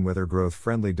be seen whether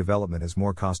growth-friendly development is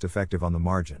more cost-effective on the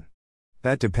margin.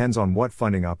 That depends on what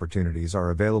funding opportunities are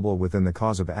available within the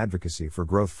cause of advocacy for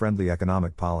growth-friendly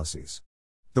economic policies.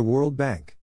 The World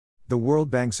Bank. The World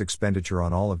Bank's expenditure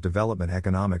on all of development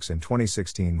economics in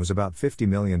 2016 was about $50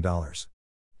 million.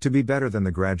 To be better than the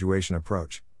graduation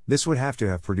approach, this would have to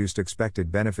have produced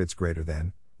expected benefits greater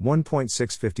than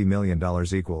 $1.650 million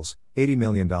equals $80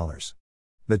 million.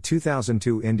 The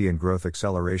 2002 Indian growth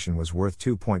acceleration was worth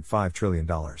 $2.5 trillion.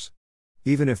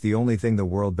 Even if the only thing the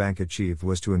World Bank achieved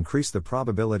was to increase the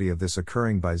probability of this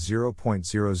occurring by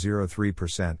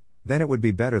 0.003%, then it would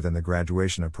be better than the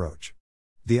graduation approach.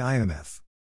 The IMF.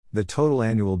 The total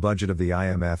annual budget of the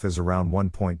IMF is around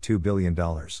 $1.2 billion.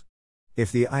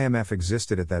 If the IMF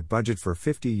existed at that budget for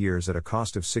 50 years at a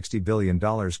cost of $60 billion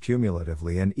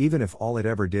cumulatively, and even if all it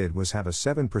ever did was have a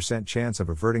 7% chance of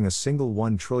averting a single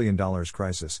 $1 trillion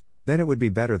crisis, then it would be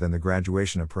better than the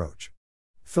graduation approach.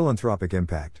 Philanthropic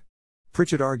impact.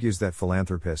 Pritchett argues that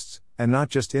philanthropists, and not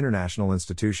just international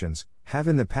institutions, have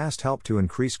in the past helped to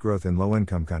increase growth in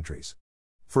low-income countries.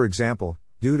 For example,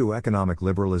 due to economic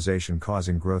liberalization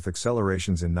causing growth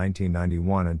accelerations in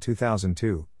 1991 and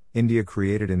 2002, India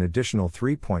created an additional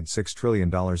 $3.6 trillion in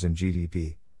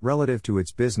GDP, relative to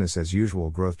its business-as-usual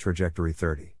growth trajectory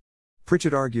 30.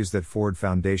 Pritchett argues that Ford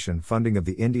Foundation funding of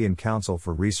the Indian Council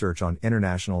for Research on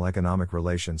International Economic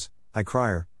Relations,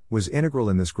 ICRIER, was integral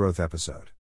in this growth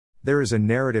episode. There is a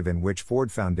narrative in which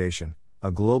Ford Foundation, a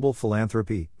global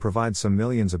philanthropy, provides some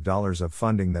millions of dollars of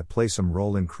funding that play some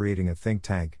role in creating a think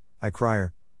tank,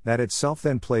 ICRIER, that itself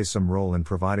then plays some role in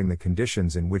providing the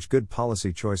conditions in which good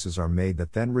policy choices are made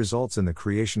that then results in the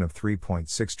creation of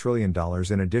 $3.6 trillion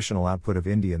in additional output of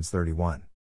Indians 31.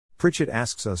 Pritchett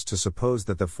asks us to suppose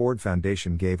that the Ford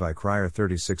Foundation gave ICRIER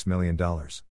 $36 million.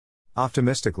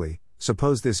 Optimistically,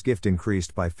 suppose this gift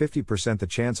increased by 50% the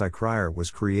chance ICRIER was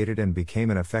created and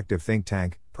became an effective think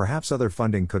tank, perhaps other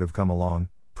funding could have come along,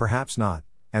 perhaps not.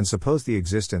 And suppose the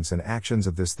existence and actions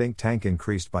of this think tank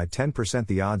increased by 10%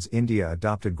 the odds India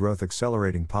adopted growth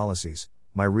accelerating policies.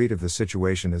 My read of the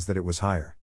situation is that it was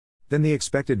higher. Then the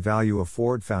expected value of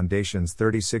Ford Foundation's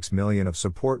 $36 million of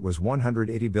support was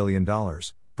 $180 billion,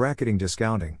 bracketing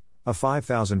discounting, a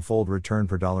 5,000-fold return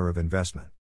per dollar of investment.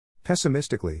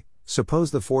 Pessimistically,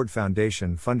 suppose the Ford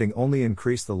Foundation funding only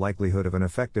increased the likelihood of an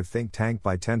effective think tank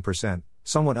by 10%,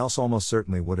 someone else almost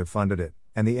certainly would have funded it,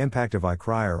 and the impact of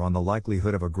ICRIER on the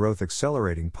likelihood of a growth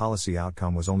accelerating policy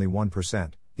outcome was only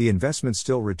 1%, the investment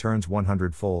still returns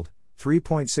 100-fold,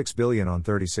 $3.6 billion on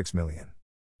 $36 million.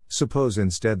 Suppose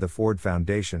instead the Ford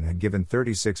Foundation had given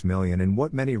 $36 million in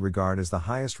what many regard as the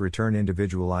highest return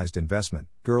individualized investment,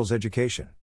 girls' education.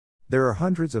 There are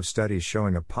hundreds of studies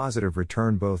showing a positive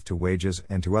return both to wages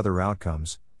and to other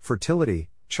outcomes, fertility,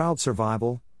 child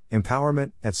survival,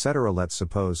 empowerment, etc. Let's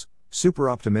suppose, super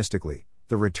optimistically,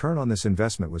 the return on this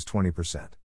investment was 20%.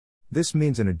 This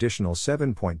means an additional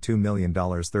 $7.2 million.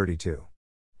 32.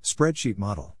 Spreadsheet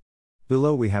model.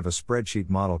 Below we have a spreadsheet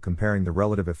model comparing the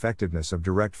relative effectiveness of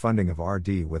direct funding of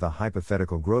RD with a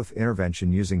hypothetical growth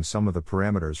intervention using some of the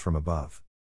parameters from above.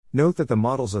 Note that the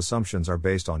model's assumptions are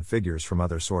based on figures from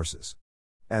other sources.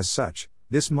 As such,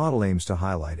 this model aims to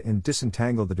highlight and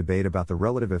disentangle the debate about the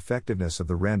relative effectiveness of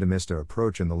the randomista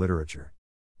approach in the literature.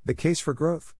 The case for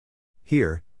growth.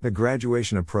 Here, the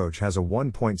graduation approach has a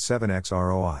 1.7x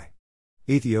ROI.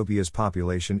 Ethiopia's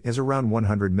population is around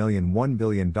 100 million. $1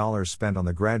 billion spent on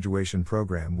the graduation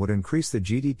program would increase the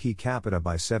GDP capita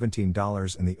by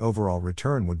 $17 and the overall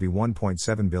return would be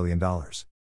 $1.7 billion.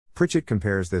 Pritchett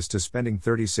compares this to spending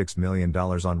 $36 million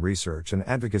on research and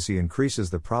advocacy increases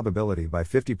the probability by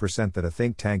 50% that a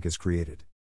think tank is created.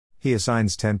 He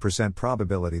assigns 10%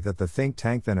 probability that the think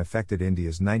tank then affected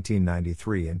India's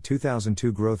 1993 and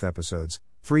 2002 growth episodes,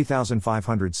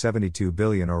 $3,572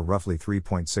 billion or roughly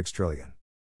 $3.6 trillion.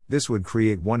 This would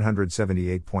create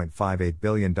 $178.58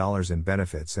 billion in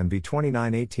benefits and be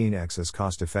 2918x as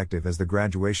cost-effective as the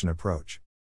graduation approach.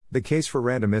 The case for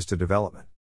randomista development.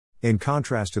 In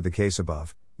contrast to the case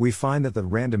above, we find that the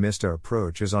randomista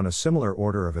approach is on a similar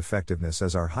order of effectiveness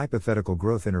as our hypothetical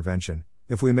growth intervention,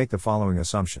 if we make the following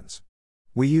assumptions.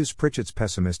 We use Pritchett's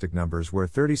pessimistic numbers where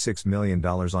 $36 million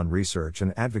on research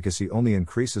and advocacy only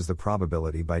increases the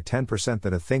probability by 10%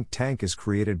 that a think tank is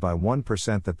created by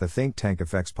 1% that the think tank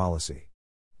affects policy.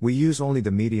 We use only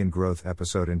the median growth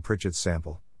episode in Pritchett's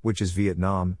sample, which is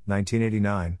Vietnam,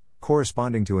 1989,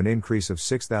 corresponding to an increase of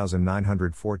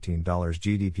 $6,914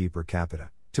 GDP per capita,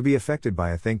 to be affected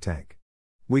by a think tank.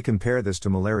 We compare this to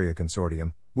Malaria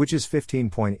Consortium, which is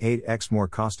 15.8x more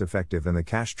cost-effective than the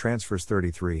cash transfers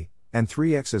 33, and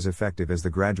 3x as effective as the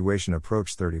graduation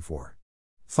approach 34.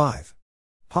 5.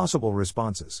 Possible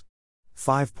responses.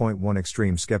 5.1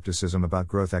 Extreme skepticism about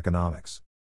growth economics.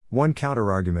 One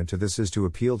counterargument to this is to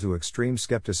appeal to extreme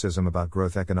skepticism about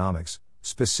growth economics,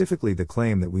 specifically the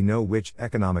claim that we know which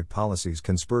economic policies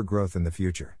can spur growth in the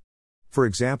future. For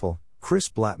example, Chris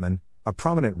Blattman, a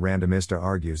prominent randomista,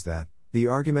 argues that the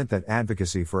argument that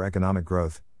advocacy for economic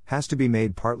growth has to be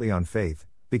made partly on faith,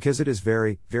 because it is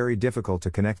very, very difficult to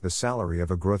connect the salary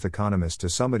of a growth economist to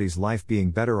somebody's life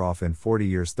being better off in 40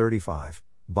 years 35.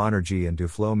 Banerjee and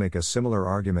Duflo make a similar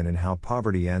argument in How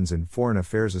Poverty Ends in Foreign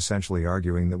Affairs, essentially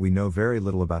arguing that we know very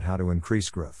little about how to increase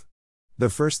growth. The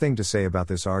first thing to say about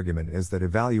this argument is that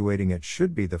evaluating it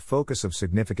should be the focus of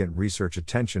significant research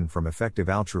attention from effective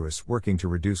altruists working to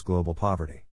reduce global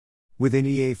poverty. Within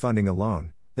EA funding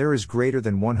alone, there is greater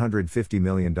than $150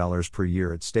 million per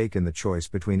year at stake in the choice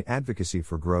between advocacy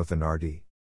for growth and RD.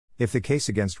 If the case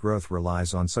against growth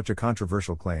relies on such a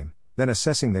controversial claim, then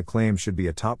assessing that claim should be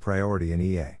a top priority in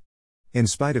EA. In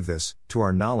spite of this, to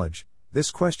our knowledge,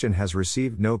 this question has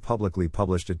received no publicly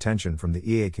published attention from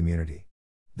the EA community.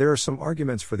 There are some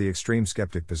arguments for the extreme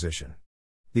skeptic position.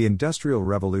 The Industrial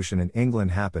Revolution in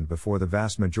England happened before the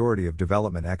vast majority of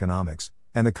development economics,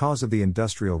 and the cause of the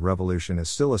Industrial Revolution is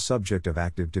still a subject of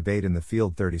active debate in the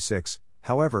field. 36.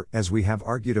 However, as we have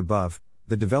argued above,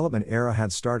 the development era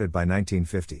had started by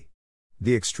 1950.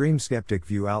 The extreme skeptic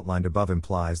view outlined above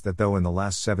implies that though in the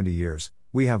last 70 years,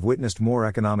 we have witnessed more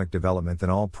economic development than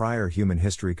all prior human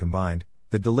history combined,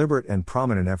 the deliberate and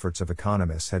prominent efforts of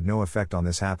economists had no effect on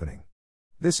this happening.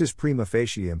 This is prima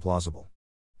facie implausible.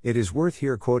 It is worth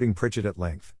here quoting Pritchett at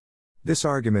length. This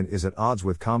argument is at odds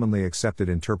with commonly accepted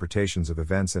interpretations of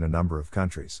events in a number of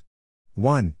countries.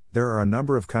 1. There are a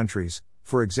number of countries,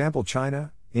 for example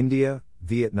China, India,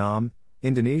 Vietnam,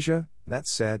 Indonesia, that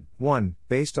said, 1.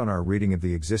 Based on our reading of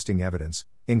the existing evidence,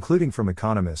 including from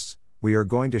economists, we are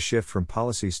going to shift from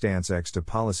policy stance X to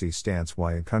policy stance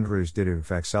Y in countries that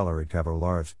accelerate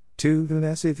capital. 2.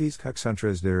 These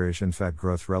countries there is in fact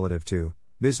growth relative to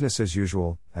business as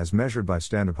usual, as measured by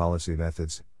standard policy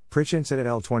methods. Pritchett et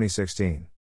al. 2016.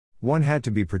 One had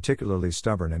to be particularly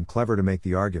stubborn and clever to make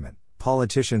the argument.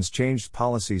 Politicians changed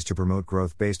policies to promote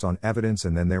growth based on evidence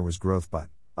and then there was growth, but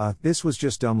this was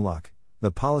just dumb luck. The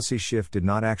policy shift did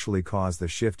not actually cause the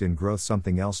shift in growth,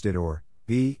 something else did, or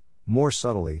B. More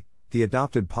subtly, the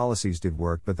adopted policies did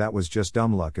work but that was just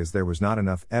dumb luck as there was not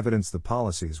enough evidence the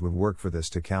policies would work for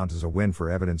this to count as a win for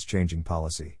evidence-changing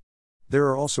policy. There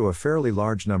are also a fairly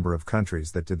large number of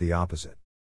countries that did the opposite.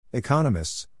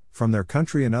 Economists, from their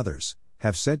country and others,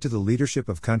 have said to the leadership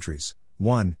of countries,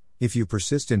 1. If you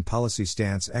persist in policy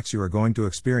stance X you are going to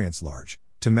experience large,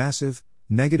 to massive,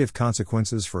 negative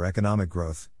consequences for economic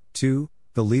growth. 2.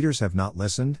 The leaders have not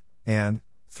listened, and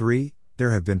 3.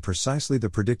 There have been precisely the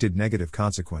predicted negative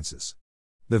consequences.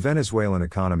 The Venezuelan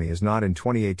economy is not in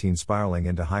 2018 spiraling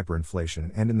into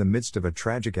hyperinflation and in the midst of a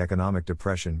tragic economic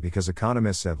depression because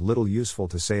economists have little useful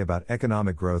to say about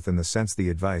economic growth in the sense the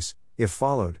advice, if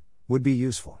followed, would be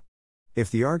useful.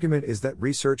 If the argument is that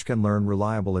research can learn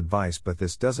reliable advice but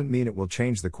this doesn't mean it will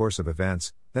change the course of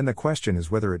events, then the question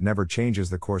is whether it never changes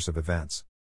the course of events.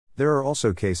 There are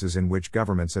also cases in which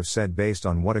governments have said based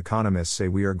on what economists say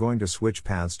we are going to switch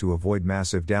paths to avoid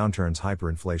massive downturns,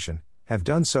 hyperinflation, have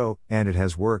done so, and it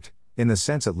has worked, in the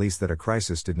sense at least that a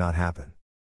crisis did not happen.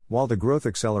 While the growth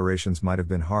accelerations might have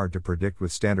been hard to predict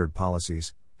with standard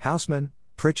policies, Hausman,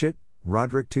 Pritchett,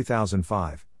 Roderick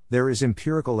 2005. There is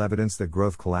empirical evidence that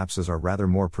growth collapses are rather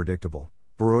more predictable.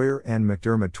 Breuer and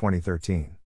McDermott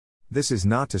 2013. This is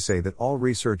not to say that all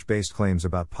research-based claims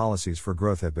about policies for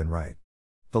growth have been right.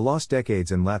 The lost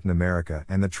decades in Latin America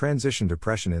and the transition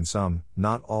depression in some,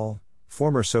 not all,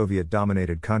 former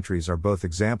Soviet-dominated countries are both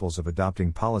examples of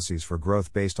adopting policies for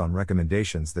growth based on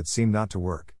recommendations that seem not to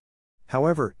work.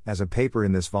 However, as a paper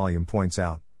in this volume points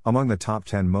out, among the top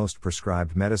 10 most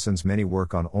prescribed medicines many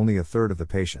work on only a third of the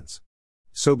patients.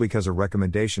 So because a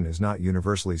recommendation is not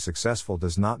universally successful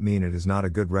does not mean it is not a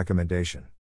good recommendation.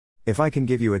 If I can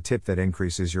give you a tip that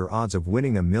increases your odds of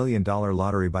winning $1 million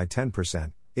lottery by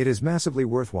 10%, it is massively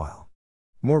worthwhile.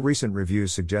 More recent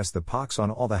reviews suggest the pox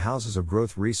on all the houses of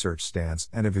growth research stance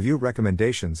and if a few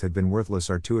recommendations had been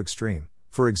worthless are too extreme.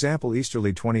 For example,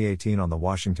 Easterly 2018 on the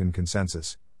Washington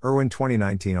Consensus, Irwin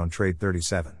 2019 on Trade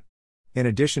 37. In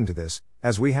addition to this,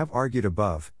 as we have argued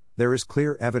above, there is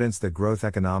clear evidence that growth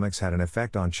economics had an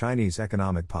effect on Chinese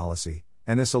economic policy,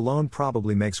 and this alone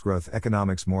probably makes growth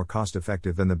economics more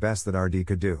cost-effective than the best that RD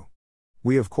could do.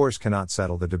 We of course cannot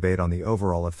settle the debate on the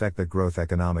overall effect that growth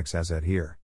economics has had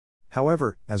here.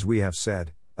 However, as we have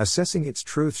said, assessing its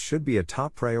truth should be a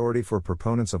top priority for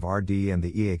proponents of RD and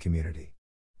the EA community.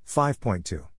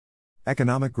 5.2.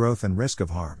 Economic growth and risk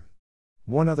of harm.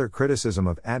 One other criticism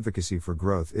of advocacy for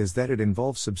growth is that it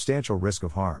involves substantial risk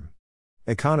of harm.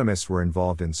 Economists were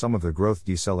involved in some of the growth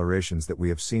decelerations that we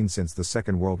have seen since the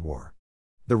Second World War.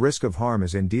 The risk of harm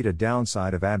is indeed a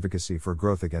downside of advocacy for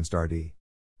growth against RD.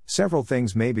 Several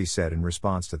things may be said in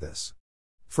response to this.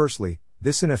 Firstly,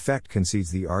 this in effect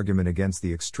concedes the argument against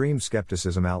the extreme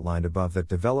skepticism outlined above that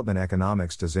development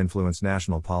economics does influence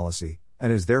national policy,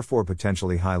 and is therefore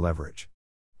potentially high leverage.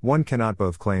 One cannot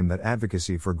both claim that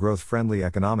advocacy for growth-friendly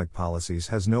economic policies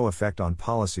has no effect on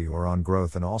policy or on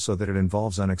growth and also that it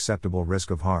involves unacceptable risk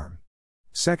of harm.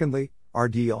 Secondly,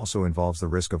 RD also involves the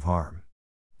risk of harm.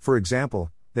 For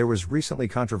example, there was recently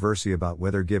controversy about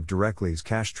whether Give Directly's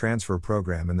cash transfer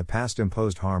program in the past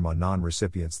imposed harm on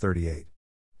non-recipients. 38.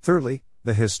 Thirdly,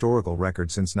 the historical record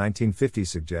since 1950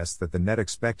 suggests that the net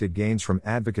expected gains from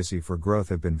advocacy for growth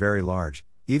have been very large,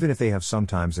 even if they have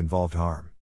sometimes involved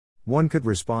harm. One could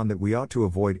respond that we ought to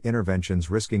avoid interventions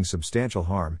risking substantial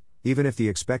harm, even if the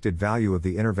expected value of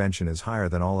the intervention is higher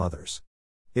than all others.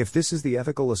 If this is the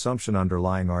ethical assumption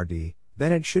underlying RD,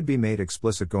 then it should be made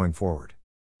explicit going forward.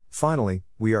 Finally,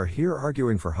 we are here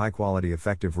arguing for high-quality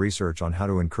effective research on how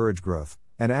to encourage growth,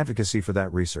 and advocacy for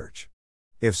that research.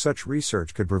 If such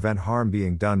research could prevent harm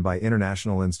being done by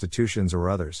international institutions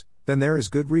or others, then there is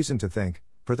good reason to think,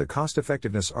 per the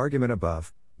cost-effectiveness argument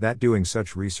above, that doing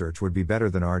such research would be better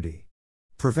than RD.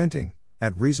 Preventing,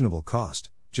 at reasonable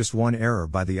cost, just one error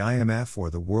by the IMF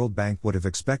or the World Bank would have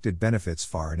expected benefits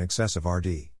far in excess of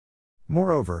RD.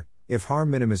 Moreover, if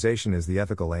harm minimization is the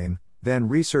ethical aim, then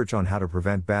research on how to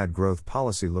prevent bad growth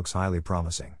policy looks highly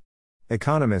promising.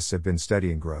 Economists have been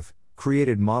studying growth,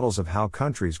 created models of how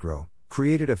countries grow,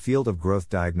 created a field of growth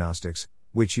diagnostics,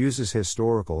 which uses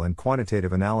historical and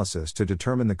quantitative analysis to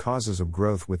determine the causes of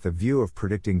growth with the view of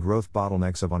predicting growth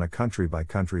bottlenecks on a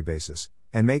country-by-country basis,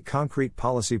 and make concrete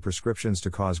policy prescriptions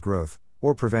to cause growth,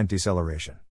 or prevent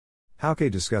deceleration. Hauke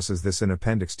discusses this in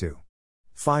Appendix 2.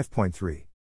 5.3.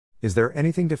 Is there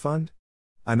anything to fund?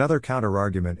 Another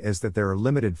counter-argument is that there are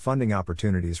limited funding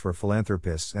opportunities for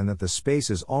philanthropists and that the space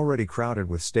is already crowded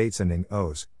with states and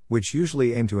NGOs, which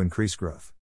usually aim to increase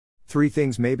growth. Three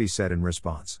things may be said in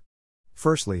response.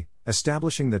 Firstly,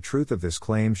 establishing the truth of this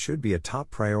claim should be a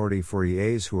top priority for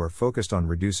EAs who are focused on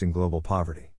reducing global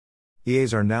poverty.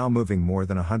 EAs are now moving more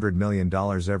than $100 million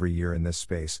every year in this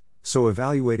space, so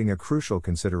evaluating a crucial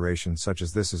consideration such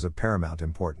as this is of paramount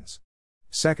importance.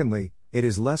 Secondly, it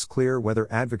is less clear whether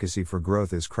advocacy for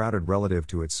growth is crowded relative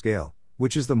to its scale,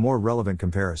 which is the more relevant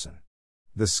comparison.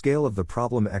 The scale of the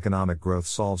problem economic growth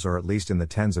solves are at least in the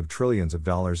tens of trillions of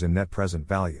dollars in net present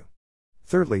value.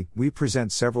 Thirdly, we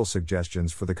present several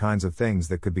suggestions for the kinds of things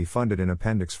that could be funded in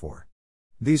Appendix 4.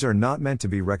 These are not meant to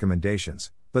be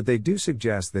recommendations, but they do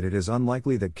suggest that it is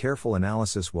unlikely that careful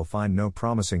analysis will find no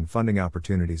promising funding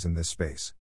opportunities in this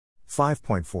space.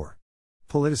 5.4.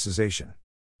 Politicization.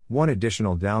 One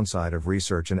additional downside of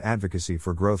research and advocacy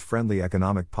for growth-friendly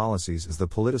economic policies is the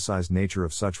politicized nature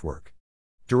of such work.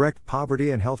 Direct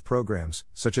poverty and health programs,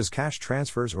 such as cash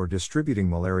transfers or distributing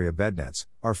malaria bed nets,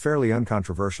 are fairly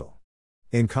uncontroversial.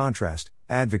 In contrast,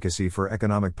 advocacy for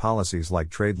economic policies like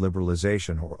trade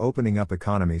liberalization or opening up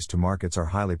economies to markets are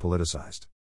highly politicized.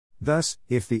 Thus,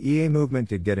 if the EA movement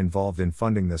did get involved in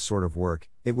funding this sort of work,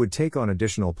 it would take on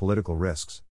additional political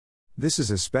risks. This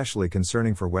is especially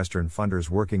concerning for Western funders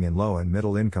working in low and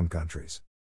middle income countries.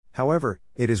 However,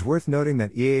 it is worth noting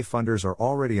that EA funders are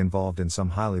already involved in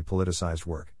some highly politicized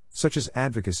work, such as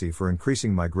advocacy for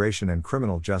increasing migration and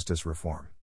criminal justice reform.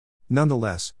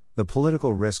 Nonetheless, the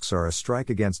political risks are a strike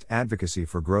against advocacy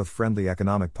for growth-friendly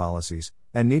economic policies,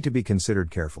 and need to be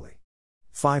considered carefully.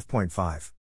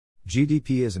 5.5.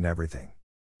 GDP isn't everything.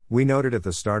 We noted at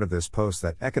the start of this post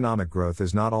that economic growth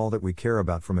is not all that we care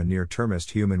about from a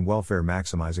near-termist human welfare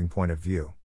maximizing point of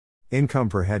view. Income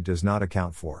per head does not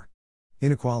account for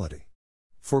inequality,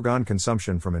 foregone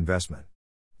consumption from investment,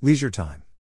 leisure time,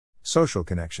 social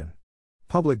connection,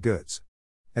 public goods,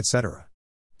 etc.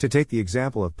 To take the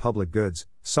example of public goods,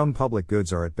 some public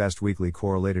goods are at best weakly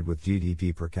correlated with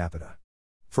GDP per capita.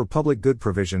 For public good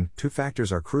provision, two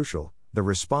factors are crucial: the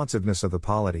responsiveness of the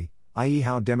polity, i.e.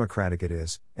 how democratic it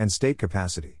is, and state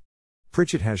capacity.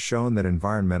 Pritchett has shown that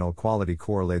environmental quality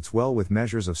correlates well with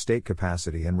measures of state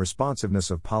capacity and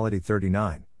responsiveness of polity.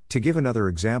 39. To give another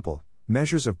example,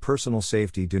 measures of personal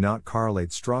safety do not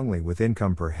correlate strongly with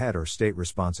income per head or state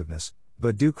responsiveness,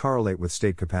 but do correlate with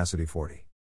state capacity. 40.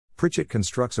 Pritchett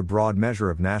constructs a broad measure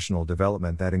of national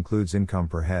development that includes income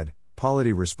per head,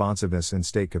 polity responsiveness and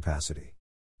state capacity.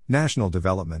 National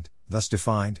development, thus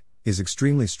defined, is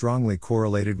extremely strongly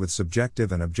correlated with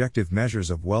subjective and objective measures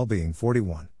of well-being.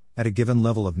 41. At a given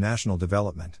level of national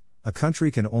development, a country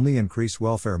can only increase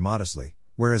welfare modestly,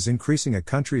 whereas increasing a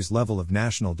country's level of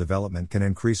national development can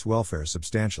increase welfare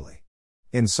substantially.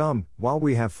 In sum, while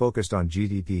we have focused on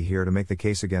GDP here to make the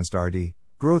case against RD,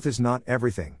 growth is not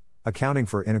everything. Accounting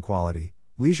for inequality,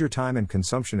 leisure time and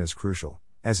consumption is crucial,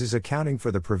 as is accounting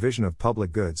for the provision of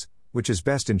public goods, which is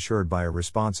best ensured by a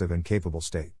responsive and capable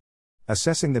state.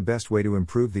 Assessing the best way to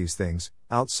improve these things,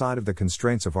 outside of the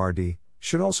constraints of RD,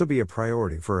 should also be a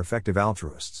priority for effective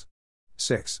altruists.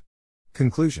 6.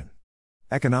 Conclusion.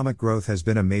 Economic growth has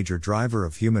been a major driver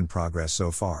of human progress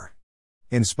so far.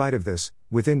 In spite of this,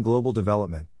 within global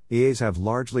development, EAs have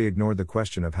largely ignored the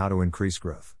question of how to increase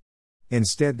growth.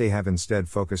 Instead, they have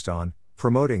focused on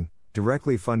promoting,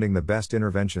 directly funding the best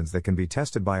interventions that can be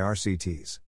tested by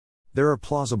RCTs. There are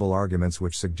plausible arguments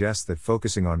which suggest that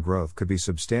focusing on growth could be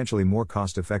substantially more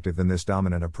cost-effective than this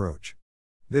dominant approach.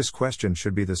 This question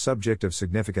should be the subject of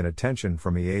significant attention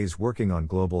from EAs working on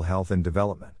global health and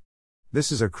development.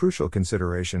 This is a crucial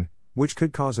consideration, which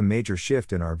could cause a major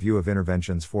shift in our view of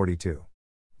interventions. 42.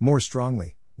 More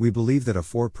strongly, we believe that a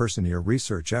 4-person-year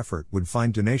research effort would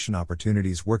find donation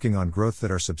opportunities working on growth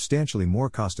that are substantially more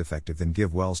cost-effective than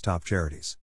GiveWell's top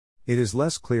charities. It is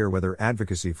less clear whether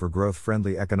advocacy for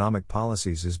growth-friendly economic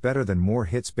policies is better than more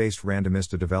hits-based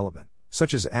randomista development,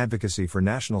 such as advocacy for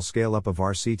national scale-up of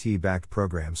RCT-backed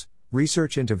programs,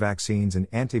 research into vaccines and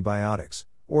antibiotics,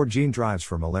 or gene drives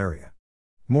for malaria.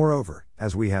 Moreover,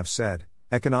 as we have said,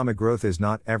 economic growth is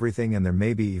not everything, and there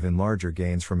may be even larger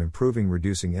gains from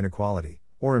reducing inequality,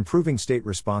 or improving state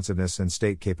responsiveness and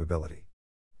state capability.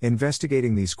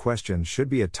 Investigating these questions should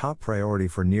be a top priority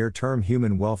for near-term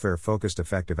human welfare-focused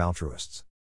effective altruists.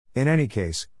 In any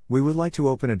case, we would like to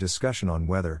open a discussion on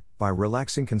whether, by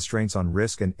relaxing constraints on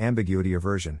risk and ambiguity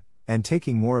aversion, and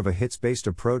taking more of a hits-based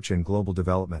approach in global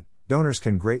development, donors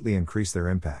can greatly increase their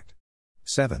impact.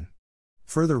 7.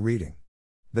 Further reading.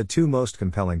 The two most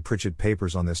compelling Pritchett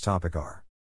papers on this topic are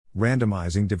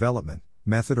Randomizing Development,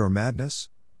 Method or Madness?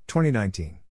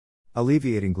 2019.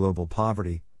 Alleviating Global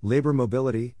Poverty, Labor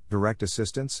Mobility, Direct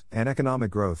Assistance, and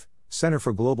Economic Growth, Center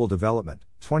for Global Development,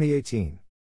 2018.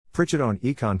 Pritchett on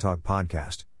Econ Talk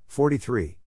Podcast,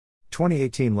 43.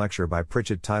 2018 lecture by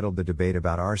Pritchett titled The Debate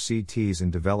About RCTs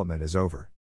in Development is Over.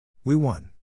 We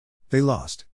won. They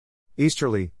lost.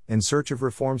 Easterly, In Search of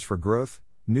Reforms for Growth,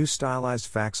 New Stylized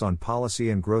Facts on Policy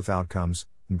and Growth Outcomes,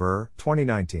 Burr,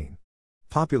 2019.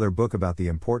 Popular book about the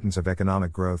importance of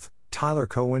economic growth, Tyler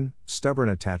Cowen, Stubborn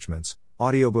Attachments,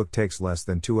 audiobook takes less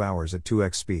than 2 hours at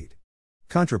 2x speed.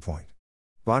 Contrapoint.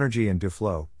 Banerjee and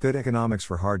Duflo, Good Economics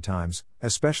for Hard Times,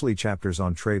 especially chapters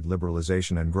on trade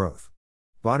liberalization and growth.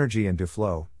 Banerjee and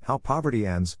Duflo, How Poverty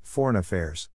Ends, Foreign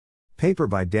Affairs. Paper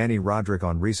by Danny Roderick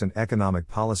on recent economic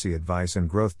policy advice and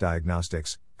growth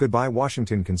diagnostics, Goodbye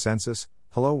Washington Consensus,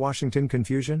 Hello Washington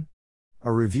Confusion?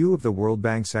 A review of the World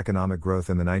Bank's economic growth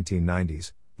in the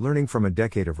 1990s, learning from a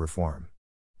decade of reform.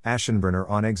 Aschenbrenner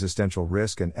on Existential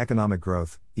Risk and Economic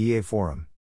Growth, EA Forum.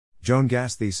 Joan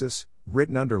Gass Thesis,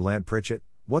 written under Lant Pritchett,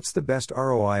 What's the Best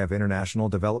ROI of International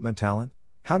Development Talent?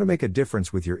 How to Make a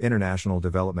Difference with Your International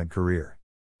Development Career.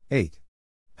 8.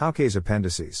 Hauke's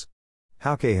Appendices.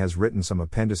 Hauke has written some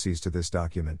appendices to this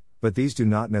document, but these do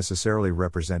not necessarily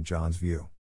represent John's view.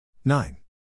 9.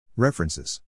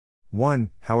 References. 1.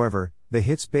 However, the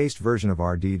hits-based version of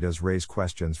RD does raise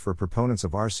questions for proponents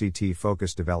of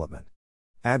RCT-focused development.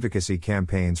 Advocacy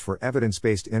campaigns for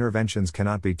evidence-based interventions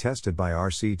cannot be tested by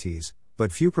RCTs,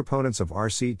 but few proponents of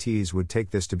RCTs would take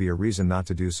this to be a reason not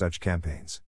to do such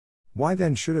campaigns. Why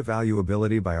then should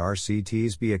evaluability by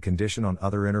RCTs be a condition on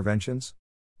other interventions?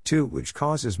 2. Which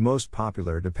cause is most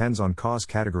popular depends on cause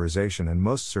categorization, and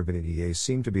most surveyed EAs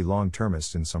seem to be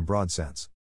long-termist in some broad sense.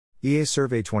 EA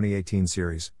Survey 2018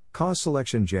 Series, Cause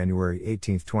Selection January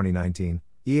 18, 2019,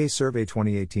 EA Survey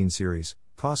 2018 Series,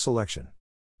 Cause Selection.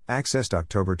 Accessed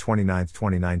October 29,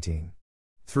 2019.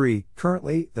 3.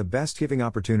 Currently, the best giving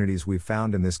opportunities we've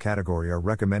found in this category are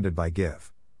recommended by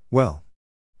Give Well.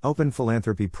 Open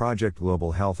Philanthropy Project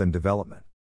Global Health and Development.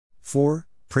 4.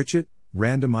 Pritchett,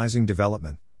 Randomizing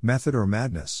Development, Method or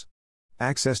Madness.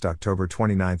 Accessed October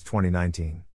 29,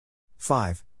 2019.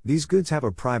 5. These goods have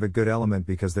a private good element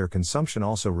because their consumption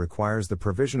also requires the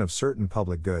provision of certain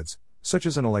public goods, such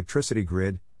as an electricity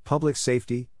grid, public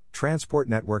safety, transport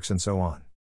networks and so on.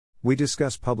 We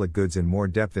discuss public goods in more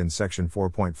depth in section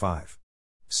 4.5.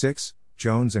 6.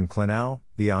 Jones and Klenow,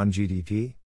 Beyond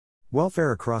GDP?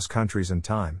 Welfare Across Countries and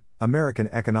Time, American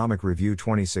Economic Review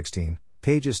 2016,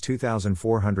 pages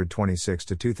 2426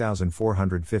 to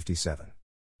 2457.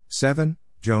 7.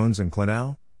 Jones and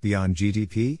Klenow, Beyond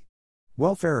GDP?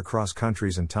 Welfare Across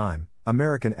Countries and Time,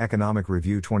 American Economic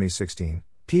Review 2016,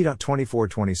 p.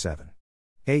 2427.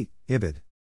 8. Ibid.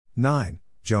 9.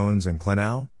 Jones and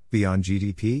Klenow, Beyond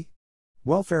GDP?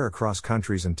 Welfare Across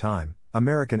Countries and Time,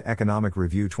 American Economic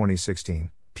Review 2016,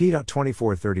 p.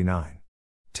 2439.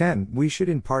 10. We should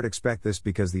in part expect this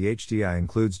because the HDI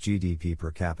includes GDP per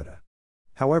capita.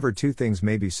 However, two things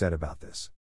may be said about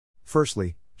this.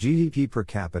 Firstly, GDP per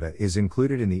capita is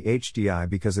included in the HDI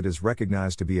because it is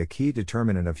recognized to be a key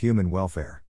determinant of human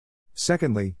welfare.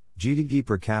 Secondly, GDP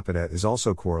per capita is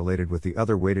also correlated with the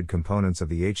other weighted components of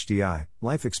the HDI,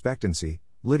 life expectancy,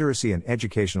 literacy and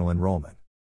educational enrollment.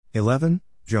 11.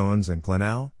 Jones and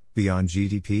Klenow, Beyond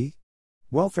GDP?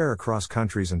 Welfare Across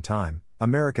Countries and Time,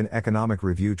 American Economic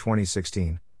Review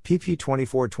 2016, pp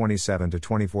 2427 to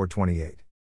 2428.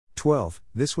 12.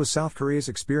 This was South Korea's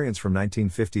experience from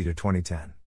 1950 to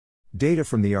 2010. Data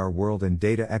from the Our World in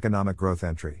Data Economic Growth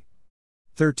Entry.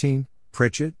 13.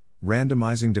 Pritchett,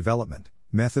 Randomizing Development,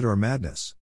 Method or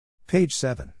Madness? Page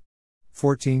 7.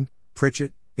 14.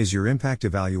 Pritchett, Is Your Impact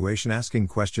Evaluation Asking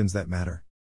Questions That Matter?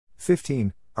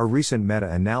 15. A recent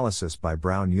meta-analysis by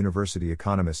Brown University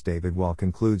economist David Wall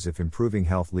concludes if improving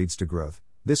health leads to growth,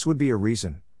 this would be a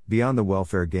reason, beyond the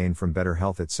welfare gain from better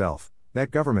health itself, that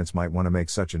governments might want to make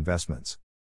such investments.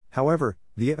 However,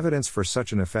 the evidence for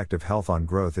such an effect of health on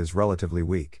growth is relatively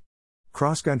weak.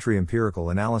 Cross-country empirical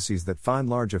analyses that find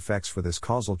large effects for this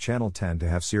causal channel tend to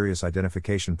have serious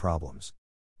identification problems.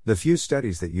 The few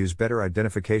studies that use better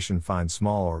identification find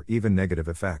small or even negative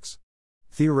effects.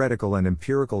 Theoretical and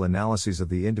empirical analyses of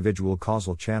the individual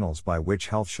causal channels by which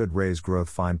health should raise growth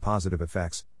find positive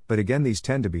effects, but again these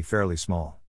tend to be fairly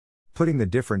small. Putting the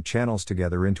different channels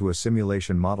together into a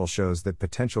simulation model shows that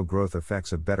potential growth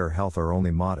effects of better health are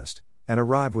only modest, and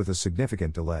arrive with a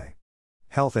significant delay.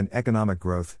 Health and Economic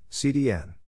Growth,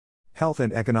 CDN. Health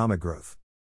and Economic Growth.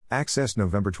 Accessed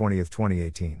November 20,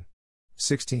 2018.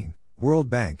 16. World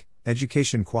Bank,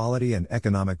 Education Quality and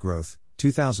Economic Growth,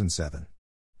 2007.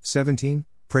 17.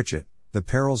 Pritchett, The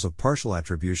Perils of Partial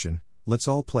Attribution, Let's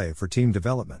All Play for Team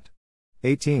Development.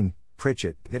 18.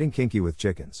 Pritchett, Getting Kinky with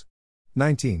Chickens.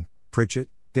 19. Pritchett,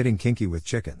 Getting Kinky with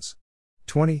Chickens.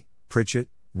 20. Pritchett,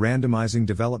 Randomizing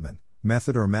Development,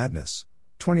 Method or Madness.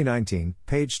 2019,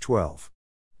 page 12.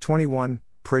 21.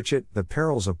 Pritchett, The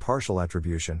Perils of Partial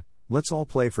Attribution, Let's All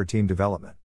Play for Team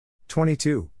Development.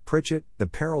 22. Pritchett, The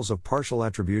Perils of Partial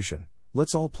Attribution,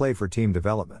 Let's All Play for Team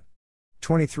Development.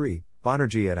 23.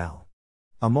 Banerjee et al.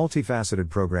 A Multifaceted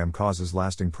Program Causes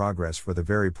Lasting Progress for the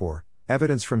Very Poor,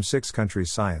 Evidence from 6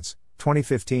 Countries Science,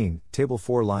 2015, Table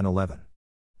 4 line 11.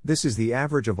 This is the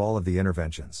average of all of the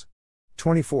interventions.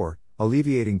 24.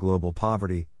 Alleviating Global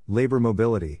Poverty, Labor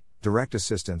Mobility, Direct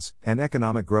Assistance, and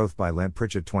Economic Growth by Lent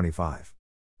Pritchett 25.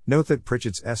 Note that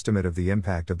Pritchett's estimate of the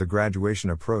impact of the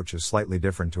graduation approach is slightly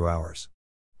different to ours.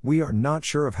 We are not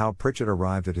sure of how Pritchett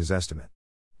arrived at his estimate.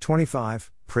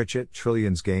 25. Pritchett,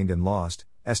 Trillions Gained and Lost,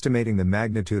 Estimating the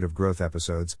Magnitude of Growth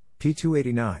Episodes, p.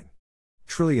 289.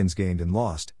 Trillions Gained and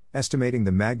Lost, Estimating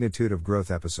the Magnitude of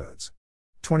Growth Episodes.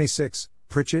 26.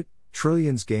 Pritchett,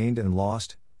 Trillions Gained and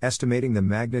Lost, Estimating the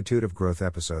Magnitude of Growth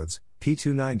Episodes, p.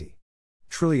 290.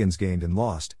 Trillions Gained and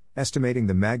Lost, Estimating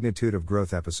the Magnitude of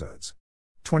Growth Episodes.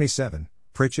 27.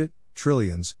 Pritchett,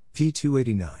 Trillions, p.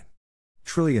 289.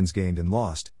 Trillions Gained and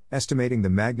Lost, Estimating the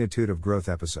Magnitude of Growth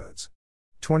Episodes.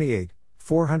 28.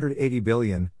 480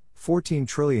 billion, 14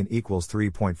 trillion equals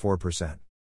 3.4%.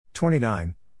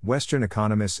 29. Western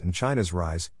Economists and China's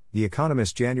Rise, The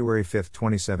Economist January 5,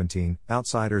 2017,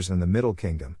 Outsiders and the Middle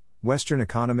Kingdom, Western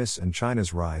Economists and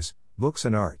China's Rise, Books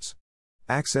and Arts.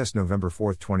 Access November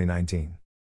 4, 2019.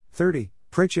 30.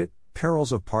 Pritchett, The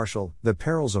Perils of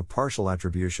Partial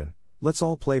Attribution, Let's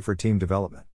All Play for Team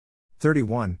Development.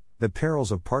 31. The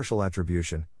Perils of Partial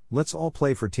Attribution, Let's All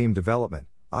Play for Team Development,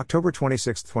 October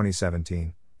 26,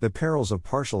 2017, The Perils of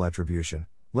Partial Attribution,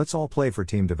 Let's All Play for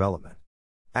Team Development.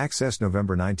 Access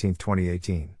November 19,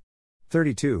 2018.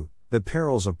 32. The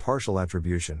Perils of Partial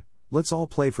Attribution, Let's All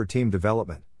Play for Team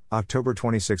Development, October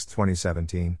 26,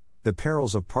 2017, The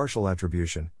Perils of Partial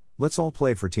Attribution, Let's All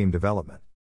Play for Team Development.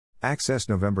 Access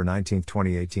November 19,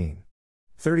 2018.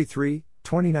 33.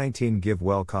 2019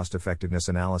 GiveWell Cost Effectiveness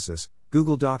Analysis,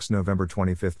 Google Docs November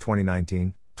 25,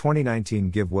 2019,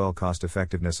 2019 GiveWell Cost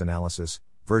Effectiveness Analysis,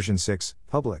 version 6,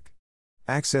 public.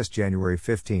 Access January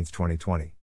 15,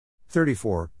 2020.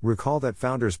 34. Recall that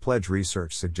Founders Pledge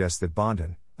research suggests that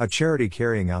Bondon, a charity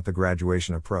carrying out the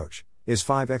graduation approach, is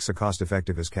 5x cost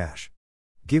effective as cash.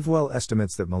 GiveWell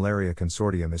estimates that Malaria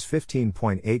Consortium is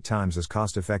 15.8 times as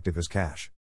cost effective as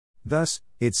cash. Thus,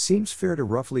 it seems fair to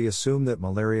roughly assume that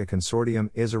Malaria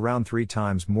Consortium is around 3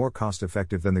 times more cost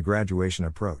effective than the graduation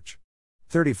approach.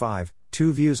 35.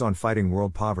 2 Views on Fighting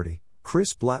World Poverty,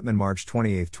 Chris Blattman March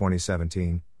 28,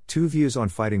 2017, 2 Views on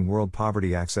Fighting World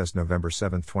Poverty. Access November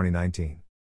 7, 2019.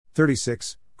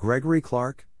 36. Gregory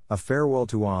Clark, A Farewell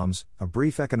to Alms, A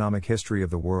Brief Economic History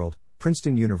of the World,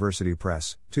 Princeton University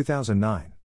Press,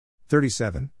 2009.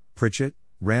 37. Pritchett,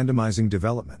 Randomizing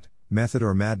Development, Method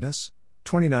or Madness?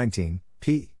 2019,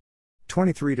 p.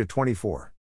 23-24.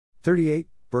 38.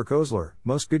 Burke-Osler,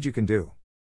 Most Good You Can Do.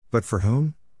 But for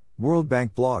whom? World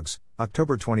Bank Blogs,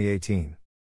 October 2018.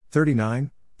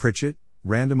 39. Pritchett,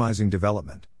 Randomizing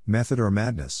Development, Method or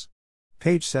Madness?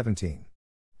 Page 17.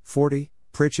 40.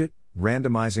 Pritchett,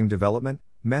 Randomizing Development,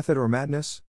 Method or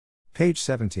Madness? Page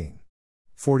 17.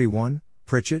 41.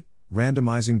 Pritchett,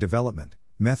 Randomizing Development,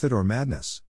 Method or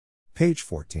Madness? Page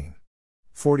 14.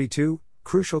 42.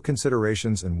 Crucial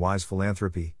Considerations in Wise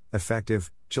Philanthropy,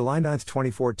 effective, July 9,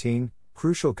 2014,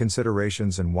 Crucial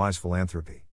Considerations in Wise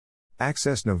Philanthropy.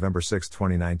 Access November 6,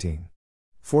 2019.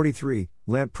 43.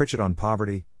 Lant Pritchett on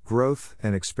Poverty, Growth,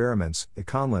 and Experiments,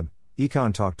 Econlib,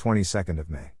 Econ Talk 22nd of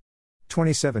May.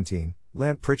 2017,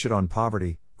 Lant Pritchett on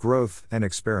Poverty, Growth, and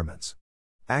Experiments.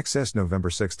 Access November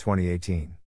 6,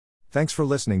 2018. Thanks for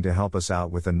listening. To help us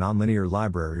out with the Nonlinear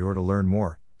Library or to learn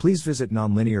more, please visit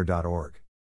nonlinear.org.